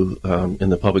we do in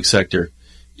the public sector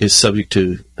is subject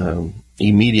to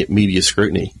immediate media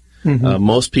scrutiny.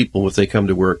 Most people, if they come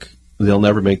to work, they'll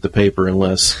never make the paper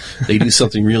unless they do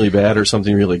something really bad or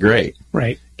something really great.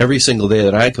 Right. Every single day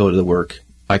that I go to the work,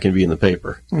 I can be in the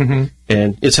paper. And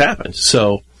it's happened.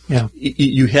 So yeah,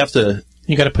 you have to...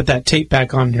 You got to put that tape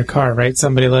back on your car, right?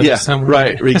 Somebody left it somewhere.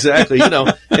 Right, exactly.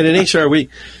 And in HR, we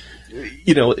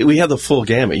have the full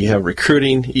gamut. You have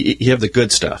recruiting, you have the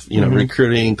good stuff,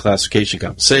 recruiting, classification,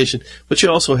 compensation, but you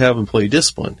also have employee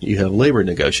discipline. You have labor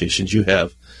negotiations, you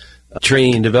have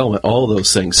training and development, all of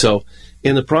those things. So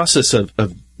in the process of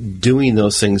doing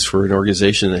those things for an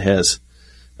organization that has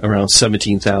around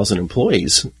 17,000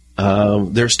 employees,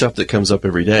 there's stuff that comes up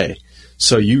every day.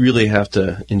 So you really have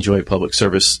to enjoy public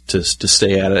service to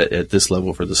stay at it at this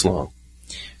level for this long.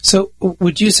 So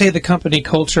would you say the company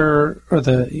culture, or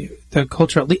the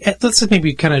culture, let's just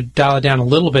maybe kind of dial it down a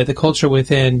little bit, the culture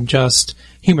within just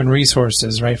human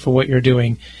resources, right, for what you're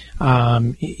doing,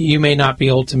 you may not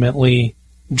be ultimately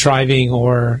driving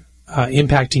or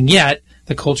impacting yet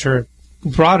the culture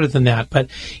broader than that, but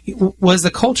was the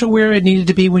culture where it needed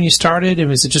to be when you started, and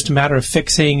was it just a matter of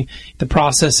fixing the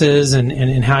processes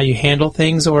and how you handle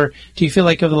things, or do you feel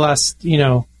like over the last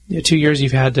 2 years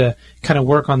you've had to kind of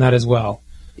work on that as well?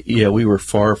 Yeah, we were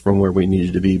far from where we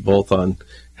needed to be, both on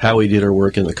how we did our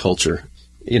work and the culture.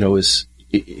 It was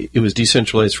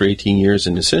decentralized for 18 years,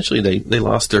 and essentially they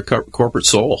lost their corporate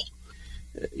soul.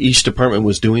 Each department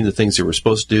was doing the things they were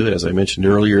supposed to do. As I mentioned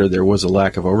earlier, there was a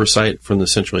lack of oversight from the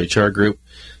central HR group.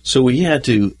 So we had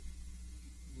to,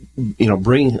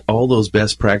 bring all those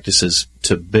best practices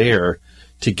to bear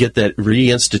to get that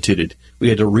reinstituted. We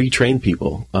had to retrain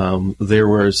people.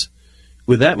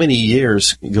 With that many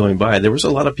years going by, there was a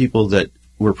lot of people that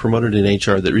were promoted in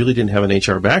HR that really didn't have an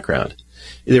HR background.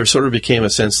 There sort of became a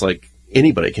sense like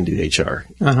anybody can do HR.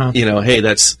 Hey,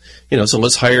 that's, so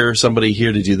let's hire somebody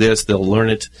here to do this. They'll learn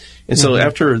it. And so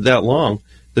after that long,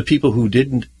 the people who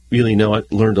didn't really know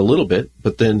it learned a little bit,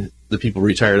 but then the people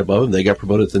retired above them, they got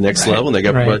promoted to the next level, and they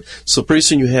got promoted. So pretty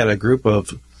soon you had a group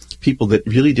of people that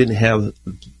really didn't have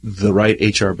the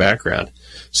right HR background.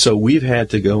 So we've had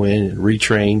to go in and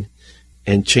retrain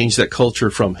and change that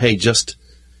culture from, hey, just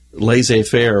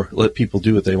laissez-faire, let people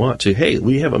do what they want, to, hey,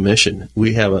 we have a mission.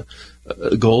 We have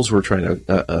goals we're trying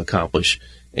to accomplish,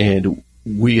 and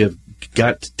we have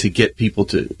got to get people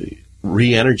to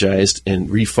re-energized and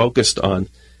refocused on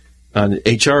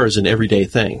HR as an everyday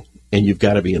thing, and you've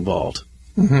got to be involved.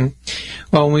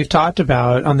 Well, we've talked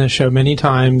about on this show many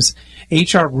times,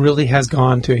 HR really has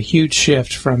gone to a huge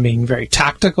shift from being very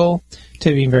tactical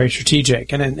to being very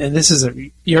strategic. And this is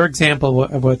your example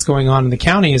of what's going on in the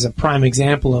county is a prime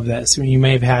example of this. I mean, you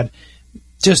may have had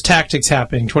just tactics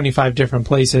happening, 25 different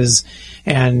places,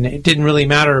 and it didn't really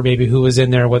matter maybe who was in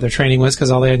there, what their training was,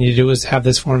 because all they had to do was have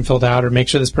this form filled out or make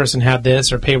sure this person had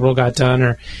this or payroll got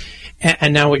done.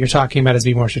 And now what you're talking about is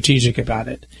be more strategic about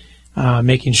it,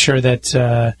 making sure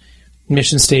that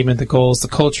mission statement, the goals, the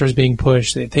culture is being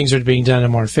pushed, that things are being done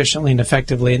more efficiently and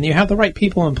effectively, and you have the right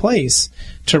people in place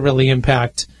to really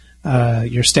impact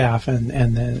your staff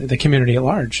and the community at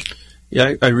large.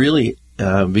 Yeah, I really,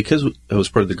 because I was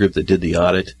part of the group that did the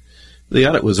audit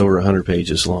was over 100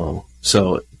 pages long.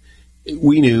 So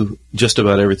we knew just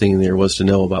about everything there was to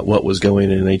know about what was going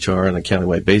in HR on a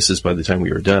countywide basis by the time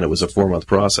we were done. It was a 4-month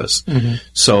process. Mm-hmm.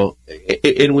 So,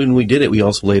 and when we did it, we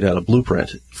also laid out a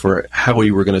blueprint for how we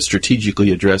were going to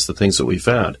strategically address the things that we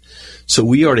found. So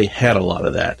we already had a lot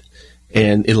of that,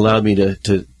 and it allowed me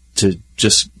to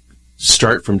just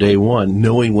start from day one,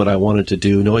 knowing what I wanted to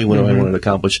do, knowing what I wanted to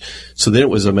accomplish. So then it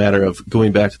was a matter of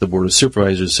going back to the Board of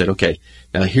Supervisors and said, okay,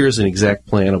 now here's an exact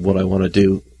plan of what I want to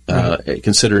do,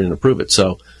 consider it and approve it.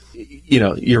 So,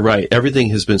 you're right. Everything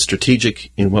has been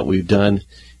strategic in what we've done.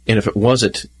 And if it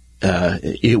wasn't,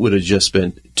 it would have just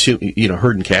been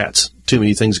herding cats, too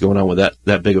many things going on with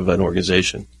that big of an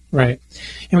organization. Right.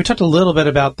 And we talked a little bit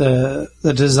about the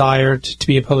desire to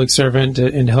be a public servant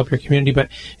and to help your community, but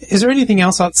is there anything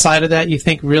else outside of that you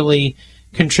think really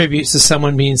contributes to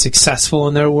someone being successful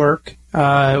in their work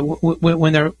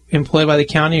when they're employed by the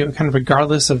county, kind of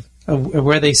regardless of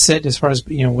where they sit as far as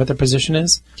what their position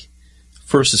is?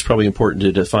 First, it's probably important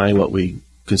to define what we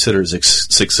consider as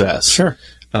success. Sure.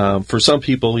 For some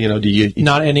people, do you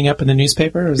not ending up in the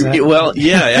newspaper? Is that? Well,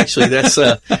 yeah, actually, that's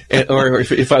or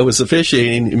if I was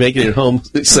officiating, making it home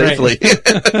safely.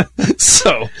 Right.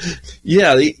 So,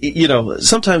 yeah,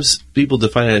 sometimes people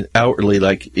define it outwardly,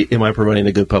 like, am I providing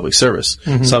a good public service?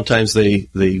 Mm-hmm. Sometimes they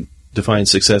define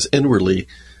success inwardly.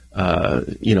 I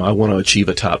want to achieve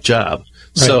a top job.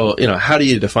 Right. So, how do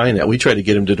you define that? We try to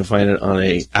get them to define it on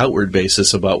a outward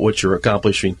basis about what you're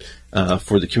accomplishing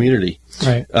for the community.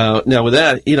 Right. Now, with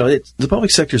that, the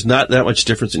public sector is not that much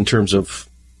different in terms of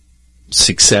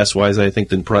success-wise, I think,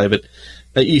 than private.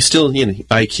 You still,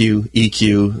 IQ,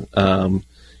 EQ,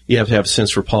 you have to have a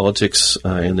sense for politics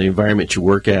and the environment you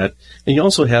work at. And you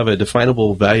also have a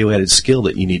definable value-added skill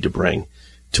that you need to bring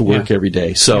to work every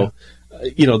day. So,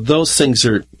 those things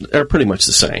are pretty much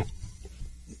the same.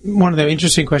 One of the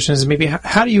interesting questions is maybe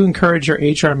how do you encourage your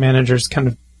HR managers, kind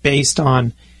of based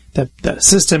on the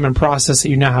system and process that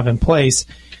you now have in place,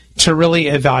 to really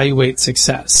evaluate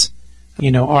success?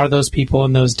 Are those people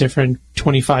in those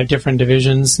 25 different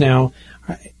divisions now,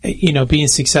 being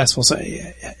successful? So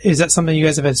is that something you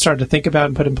guys have started to think about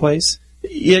and put in place?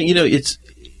 Yeah,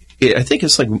 I think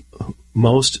it's like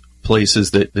most places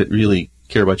that really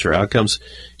care about your outcomes.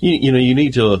 You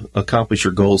need to accomplish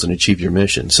your goals and achieve your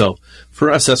mission. So for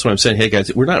us, that's what I'm saying. Hey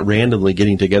guys, we're not randomly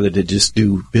getting together to just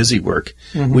do busy work.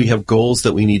 Mm-hmm. We have goals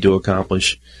that we need to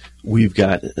accomplish. We've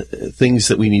got things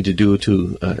that we need to do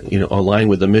to align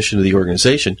with the mission of the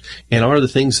organization. And are the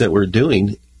things that we're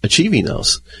doing achieving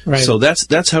those? Right. So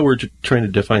that's how we're trying to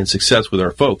define success with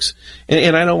our folks.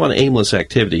 And I don't want aimless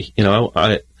activity.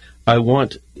 I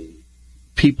want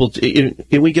people to,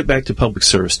 and we get back to public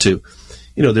service too.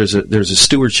 There's a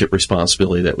stewardship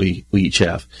responsibility that we each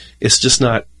have. It's just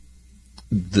not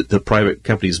the private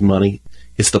company's money.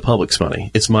 It's the public's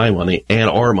money. It's my money and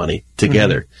our money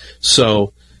together. Mm-hmm.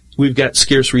 So we've got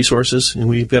scarce resources, and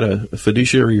we've got a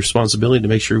fiduciary responsibility to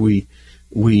make sure we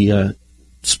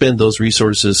spend those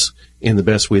resources in the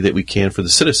best way that we can for the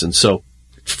citizens. So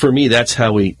for me, that's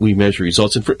how we measure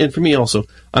results. And for me also,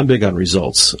 I'm big on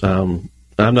results. I'm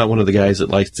not one of the guys that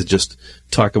likes to just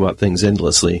talk about things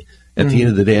endlessly. At the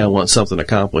end of the day, I want something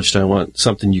accomplished. I want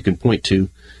something you can point to.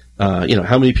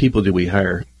 How many people did we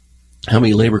hire? How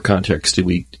many labor contracts did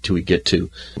we get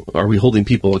to? Are we holding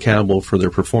people accountable for their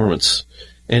performance?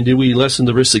 And did we lessen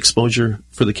the risk exposure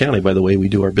for the county by the way we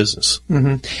do our business? Mm-hmm.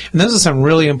 And those are some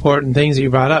really important things that you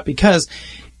brought up, because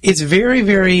it's very,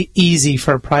 very easy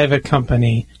for a private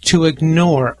company to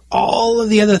ignore all of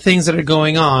the other things that are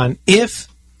going on if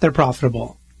they're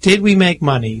profitable. Did we make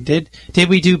money? Did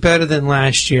we do better than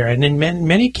last year? And in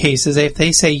many cases, if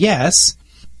they say yes,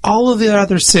 all of the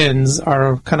other sins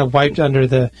are kind of wiped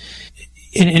under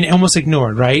and almost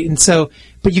ignored, right? And so,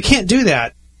 but you can't do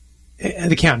that at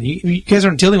the county. You guys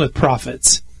aren't dealing with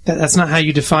profits. That's not how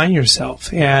you define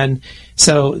yourself. And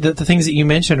so the things that you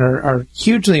mentioned are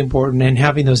hugely important, and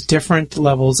having those different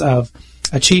levels of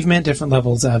achievement, different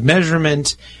levels of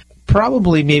measurement.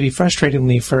 Probably maybe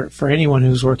frustratingly for anyone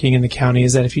who's working in the county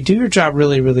is that if you do your job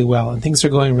really, really well and things are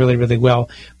going really, really well,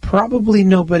 probably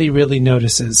nobody really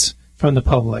notices from the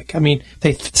public? I mean,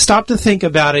 they stop to think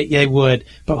about it, they would,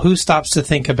 but who stops to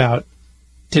think about,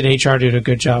 did HR do a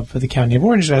good job for the County of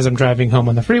Orange as I'm driving home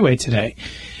on the freeway today?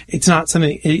 It's not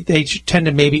something, they tend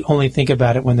to maybe only think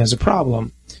about it when there's a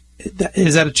problem.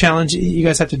 Is that a challenge you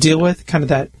guys have to deal with, kind of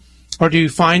that, or do you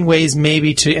find ways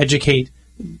maybe to educate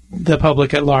the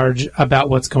public at large about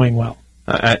what's going well?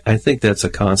 I think that's a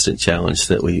constant challenge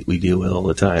that we deal with all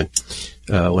the time.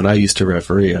 When I used to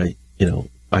referee,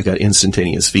 I got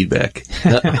instantaneous feedback.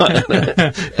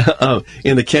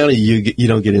 In the county, you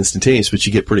don't get instantaneous, but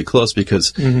you get pretty close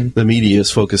because the media is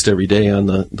focused every day on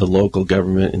the local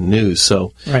government and news.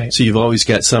 So you've always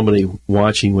got somebody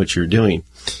watching what you're doing.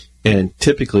 And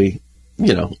typically,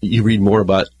 you read more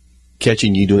about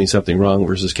catching you doing something wrong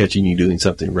versus catching you doing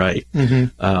something right.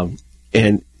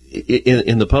 And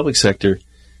in the public sector,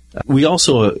 we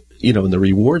also, in the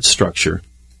reward structure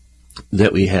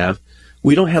that we have,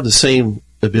 we don't have the same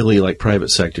ability like private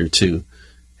sector to,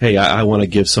 hey, I want to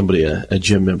give somebody a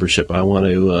gym membership. I want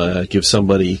to give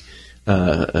somebody,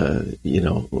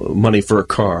 money for a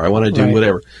car. I want to do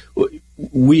whatever.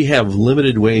 We have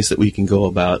limited ways that we can go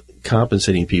about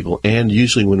compensating people, and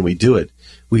usually when we do it,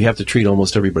 we have to treat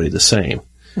almost everybody the same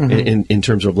in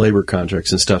terms of labor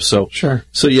contracts and stuff. So,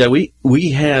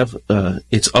 we have,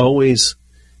 it's always,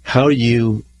 how do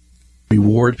you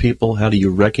reward people? How do you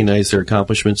recognize their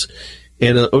accomplishments?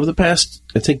 And over the past,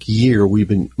 I think, year, we've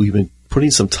been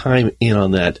putting some time in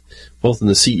on that, both in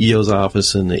the CEO's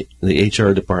office and the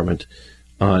HR department,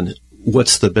 on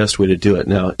what's the best way to do it.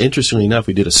 Now, interestingly enough,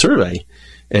 we did a survey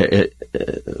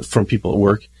from people at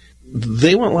work.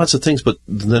 They want lots of things, but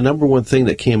the number one thing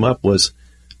that came up was,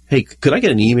 hey, could I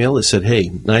get an email that said, hey,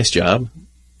 nice job,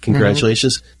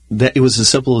 congratulations? That it was as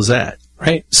simple as that.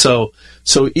 Right. So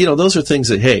those are things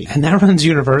that, hey. And that runs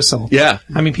universal. Yeah.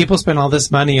 I mean, people spend all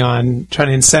this money on trying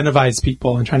to incentivize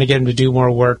people and trying to get them to do more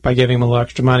work by giving them a little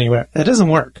extra money. That doesn't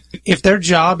work. If their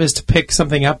job is to pick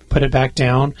something up, put it back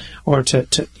down, or to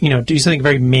do something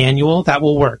very manual, that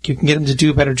will work. You can get them to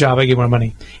do a better job by giving more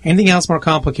money. Anything else more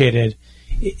complicated,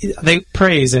 they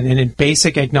praise and in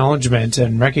basic acknowledgement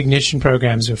and recognition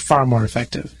programs are far more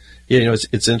effective. Yeah,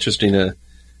 it's interesting.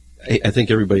 I think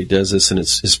everybody does this, and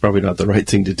it's probably not the right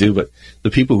thing to do, but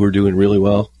the people who are doing really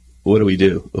well, what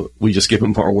do? We just give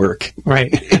them more work.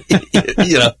 Right.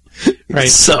 Right.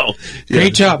 So,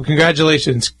 great job.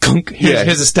 Congratulations.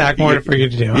 Here's a stack more for you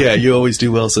to do. Yeah, you always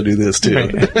do well, so do this too.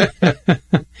 Right.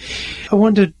 I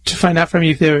wanted to find out from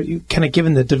you, if kind of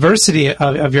given the diversity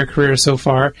of your career so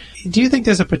far, do you think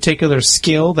there's a particular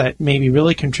skill that maybe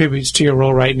really contributes to your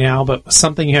role right now, but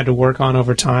something you had to work on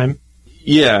over time?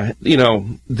 Yeah,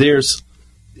 there's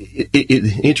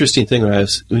interesting thing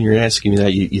when you're asking me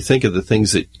that, you think of the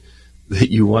things that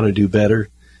you want to do better,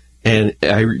 and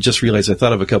I just realized I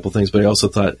thought of a couple things, but I also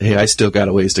thought, hey, I still got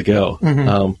a ways to go.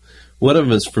 One of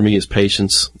them for me is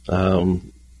patience,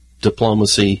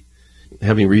 diplomacy,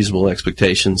 having reasonable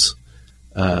expectations.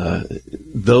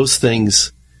 Those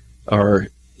things are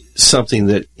something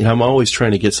that I'm always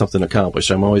trying to get something accomplished.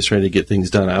 I'm always trying to get things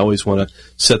done. I always want to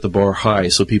set the bar high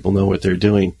so people know what they're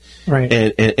doing. Right.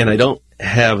 And I don't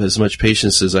have as much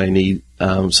patience as I need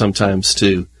sometimes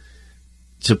to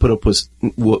put up with,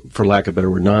 for lack of a better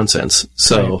word, nonsense.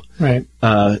 So, right.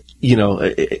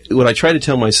 What I try to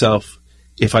tell myself,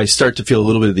 if I start to feel a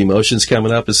little bit of the emotions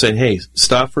coming up, is saying, hey,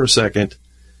 stop for a second.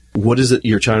 What is it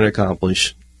you're trying to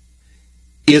accomplish?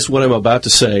 Is what I'm about to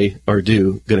say or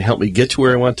do going to help me get to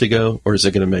where I want to go, or is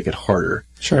it going to make it harder?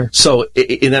 Sure. So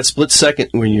in that split second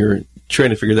when you're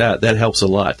trying to figure that helps a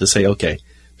lot to say, okay,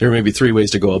 there may be three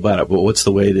ways to go about it, but what's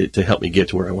the way to help me get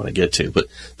to where I want to get to? But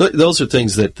those are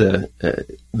things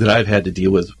that I've had to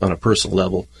deal with on a personal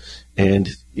level. And,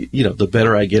 the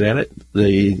better I get at it,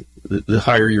 the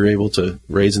higher you're able to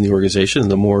raise in the organization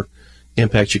and the more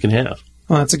impact you can have.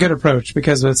 Well, that's a good approach,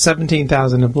 because with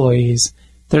 17,000 employees,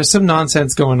 there's some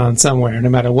nonsense going on somewhere, no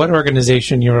matter what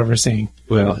organization you're overseeing.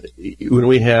 Well, when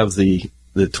we have the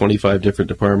 25 different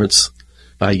departments,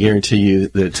 I guarantee you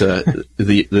that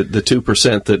the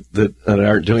 2% that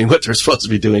aren't doing what they're supposed to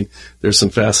be doing, there's some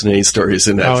fascinating stories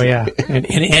in that. Oh, yeah. And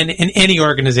in any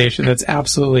organization, that's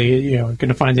absolutely, going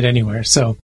to find it anywhere.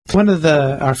 So one of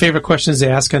our favorite questions they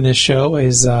ask on this show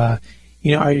is, are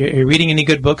you reading any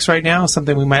good books right now?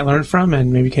 Something we might learn from,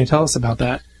 and maybe can you tell us about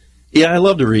that? Yeah, I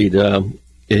love to read.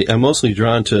 I'm mostly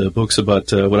drawn to books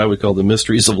about what I would call the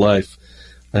mysteries of life.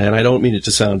 And I don't mean it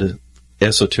to sound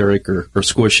esoteric or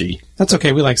squishy. That's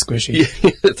okay. We like squishy.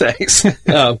 Thanks.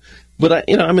 But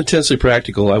I'm intensely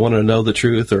practical. I want to know the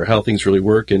truth, or how things really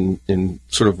work, and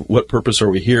sort of what purpose are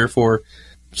we here for.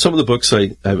 Some of the books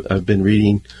I've been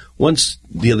reading. Once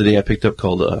the other day I picked up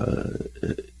called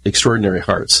Extraordinary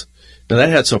Hearts. And that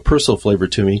had some personal flavor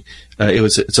to me.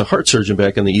 It's a heart surgeon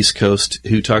back on the East Coast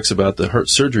who talks about the heart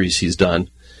surgeries he's done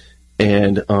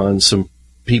and on some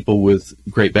people with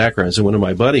great backgrounds. And one of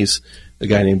my buddies, a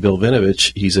guy named Bill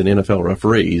Vinovich, he's an NFL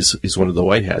referee. He's one of the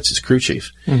White Hats. He's crew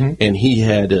chief. Mm-hmm. And he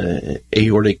had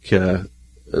aortic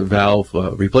valve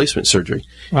replacement surgery.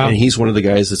 Wow. And he's one of the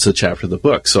guys that's a chapter of the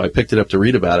book. So I picked it up to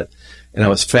read about it. And I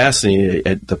was fascinated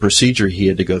at the procedure he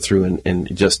had to go through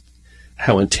and just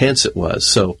how intense it was.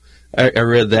 So I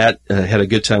read that, had a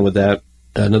good time with that.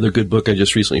 Another good book I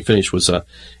just recently finished was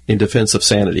In Defense of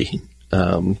Sanity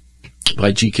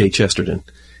by G.K. Chesterton.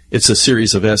 It's a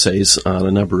series of essays on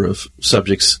a number of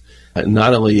subjects.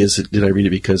 Not only did I read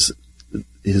it because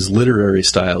his literary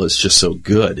style is just so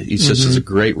good. He's just is a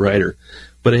great writer.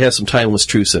 But it has some timeless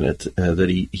truths in it that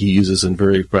he uses in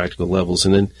very practical levels.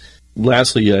 And then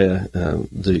lastly,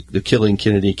 the Killing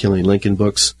Kennedy, Killing Lincoln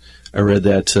books. I read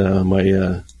that.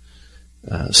 My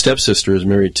stepsister is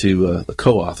married to a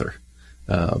co-author.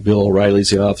 Bill O'Reilly's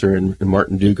the author, and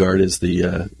Martin Dugard is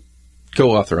the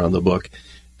co-author on the book.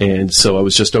 And so I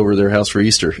was just over their house for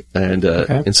Easter,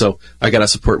 and so I got to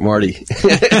support Marty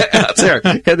out there,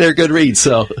 and they're good reads.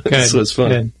 So it was fun.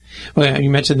 Good. Well, you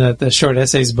mentioned the short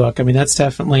essays book. I mean, that's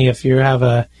definitely if you're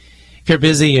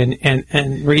busy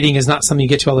and reading is not something you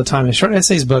get to all the time. A short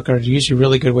essays book are usually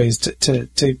really good ways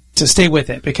to stay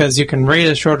with it because you can read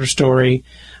a shorter story.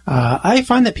 I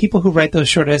find that people who write those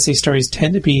short essay stories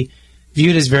tend to be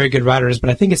viewed as very good writers, but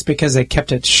I think it's because they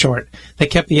kept it short. They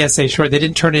kept the essay short. They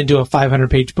didn't turn it into a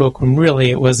 500-page book when really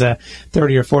it was a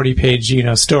 30 or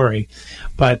 40-page, story.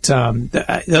 But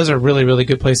those are really, really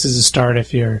good places to start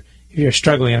if you're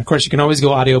struggling. And of course, you can always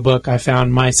go audiobook. I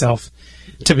found myself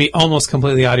to be almost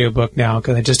completely audiobook now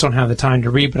because I just don't have the time to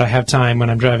read, but I have time when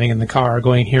I'm driving in the car or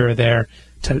going here or there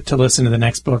to listen to the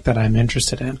next book that I'm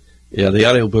interested in. Yeah, the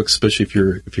audiobooks, especially if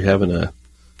you're having a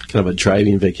kind of a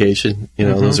driving vacation,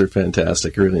 those are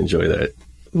fantastic. I really enjoy that.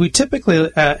 We typically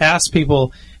ask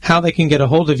people how they can get a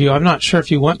hold of you. I'm not sure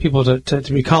if you want people to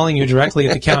be calling you directly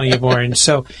at the County of Orange.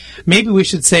 So maybe we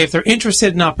should say if they're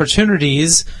interested in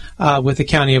opportunities with the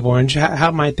County of Orange,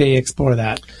 how might they explore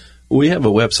that? We have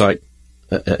a website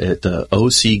at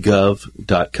ocgov.com,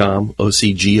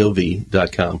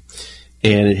 ocgov.com,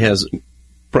 and it has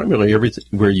primarily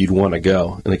everywhere you'd want to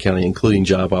go in the county, including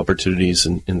job opportunities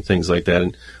and things like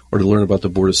that, or to learn about the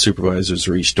Board of Supervisors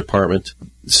or each department.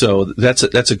 So that's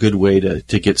a good way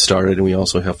to get started, and we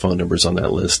also have phone numbers on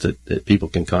that list that people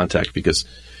can contact because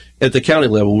at the county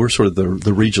level, we're sort of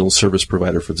the regional service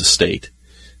provider for the state.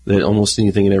 That almost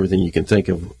anything and everything you can think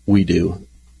of, we do.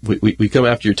 We come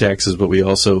after your taxes, but we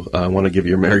also want to give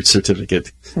you a marriage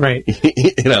certificate, right?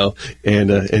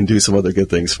 And do some other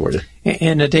good things for you.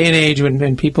 In a day and age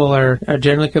when people are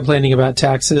generally complaining about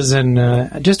taxes,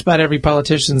 and just about every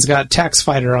politician's got tax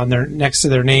fighter on next to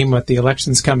their name with the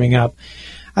elections coming up,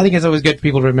 I think it's always good for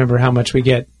people to remember how much we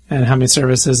get and how many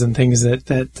services and things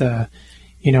that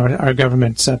our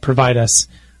governments provide us.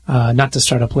 Not to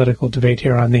start a political debate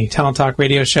here on the Talent Talk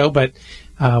radio show, but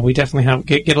we definitely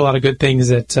get a lot of good things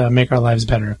that make our lives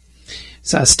better.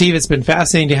 So, Steve, it's been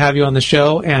fascinating to have you on the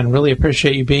show and really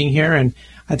appreciate you being here. And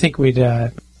I think we'd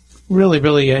really,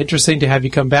 really interesting to have you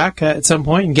come back at some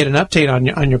point and get an update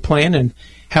on your plan and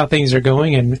how things are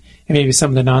going and maybe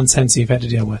some of the nonsense you've had to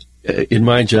deal with. In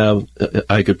my job,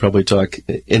 I could probably talk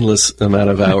endless amount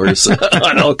of hours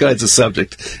on all kinds of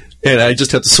subjects. And I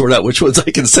just have to sort out which ones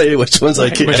I can say, which ones I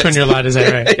can't. Which one you're allowed to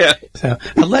say, right? Yeah. So,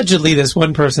 allegedly, this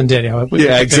one person did.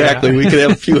 Yeah, exactly. We could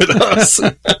have a few of those.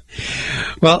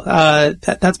 Well,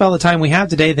 that's about the time we have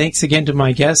today. Thanks again to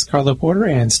my guests, Karla Porter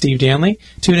and Steve Danley.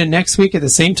 Tune in next week at the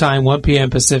same time, 1 p.m.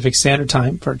 Pacific Standard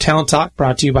Time for Talent Talk,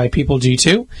 brought to you by People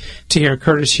G2. To hear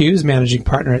Curtis Hughes, Managing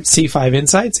Partner at C5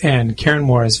 Insights, and Karen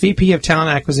Morris, VP of Talent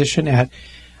Acquisition at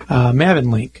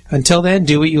Maven Link. Until then,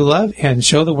 do what you love and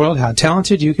show the world how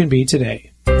talented you can be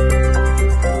today.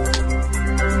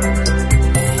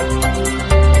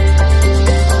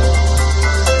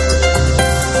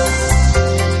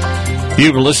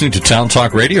 You've been listening to Talent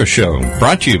Talk Radio Show,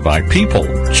 brought to you by People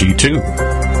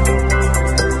G2.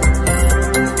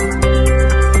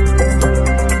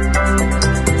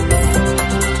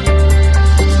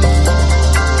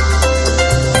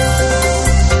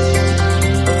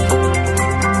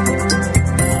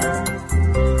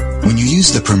 When you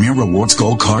use the Premier Rewards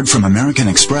Gold Card from American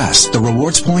Express, the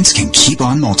rewards points can keep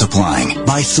on multiplying.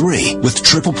 Buy 3 with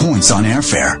triple points on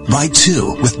airfare. Buy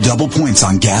 2 with double points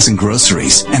on gas and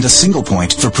groceries. And a single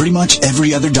point for pretty much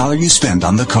every other dollar you spend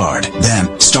on the card.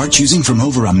 Then, start choosing from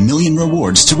over 1 million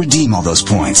rewards to redeem all those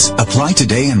points. Apply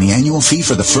today and the annual fee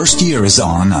for the first year is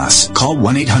on us. Call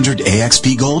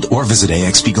 1-800-AXP-GOLD or visit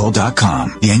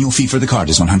AXPGold.com. The annual fee for the card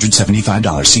is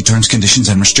 $175. See terms, conditions,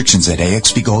 and restrictions at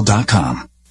AXPGold.com.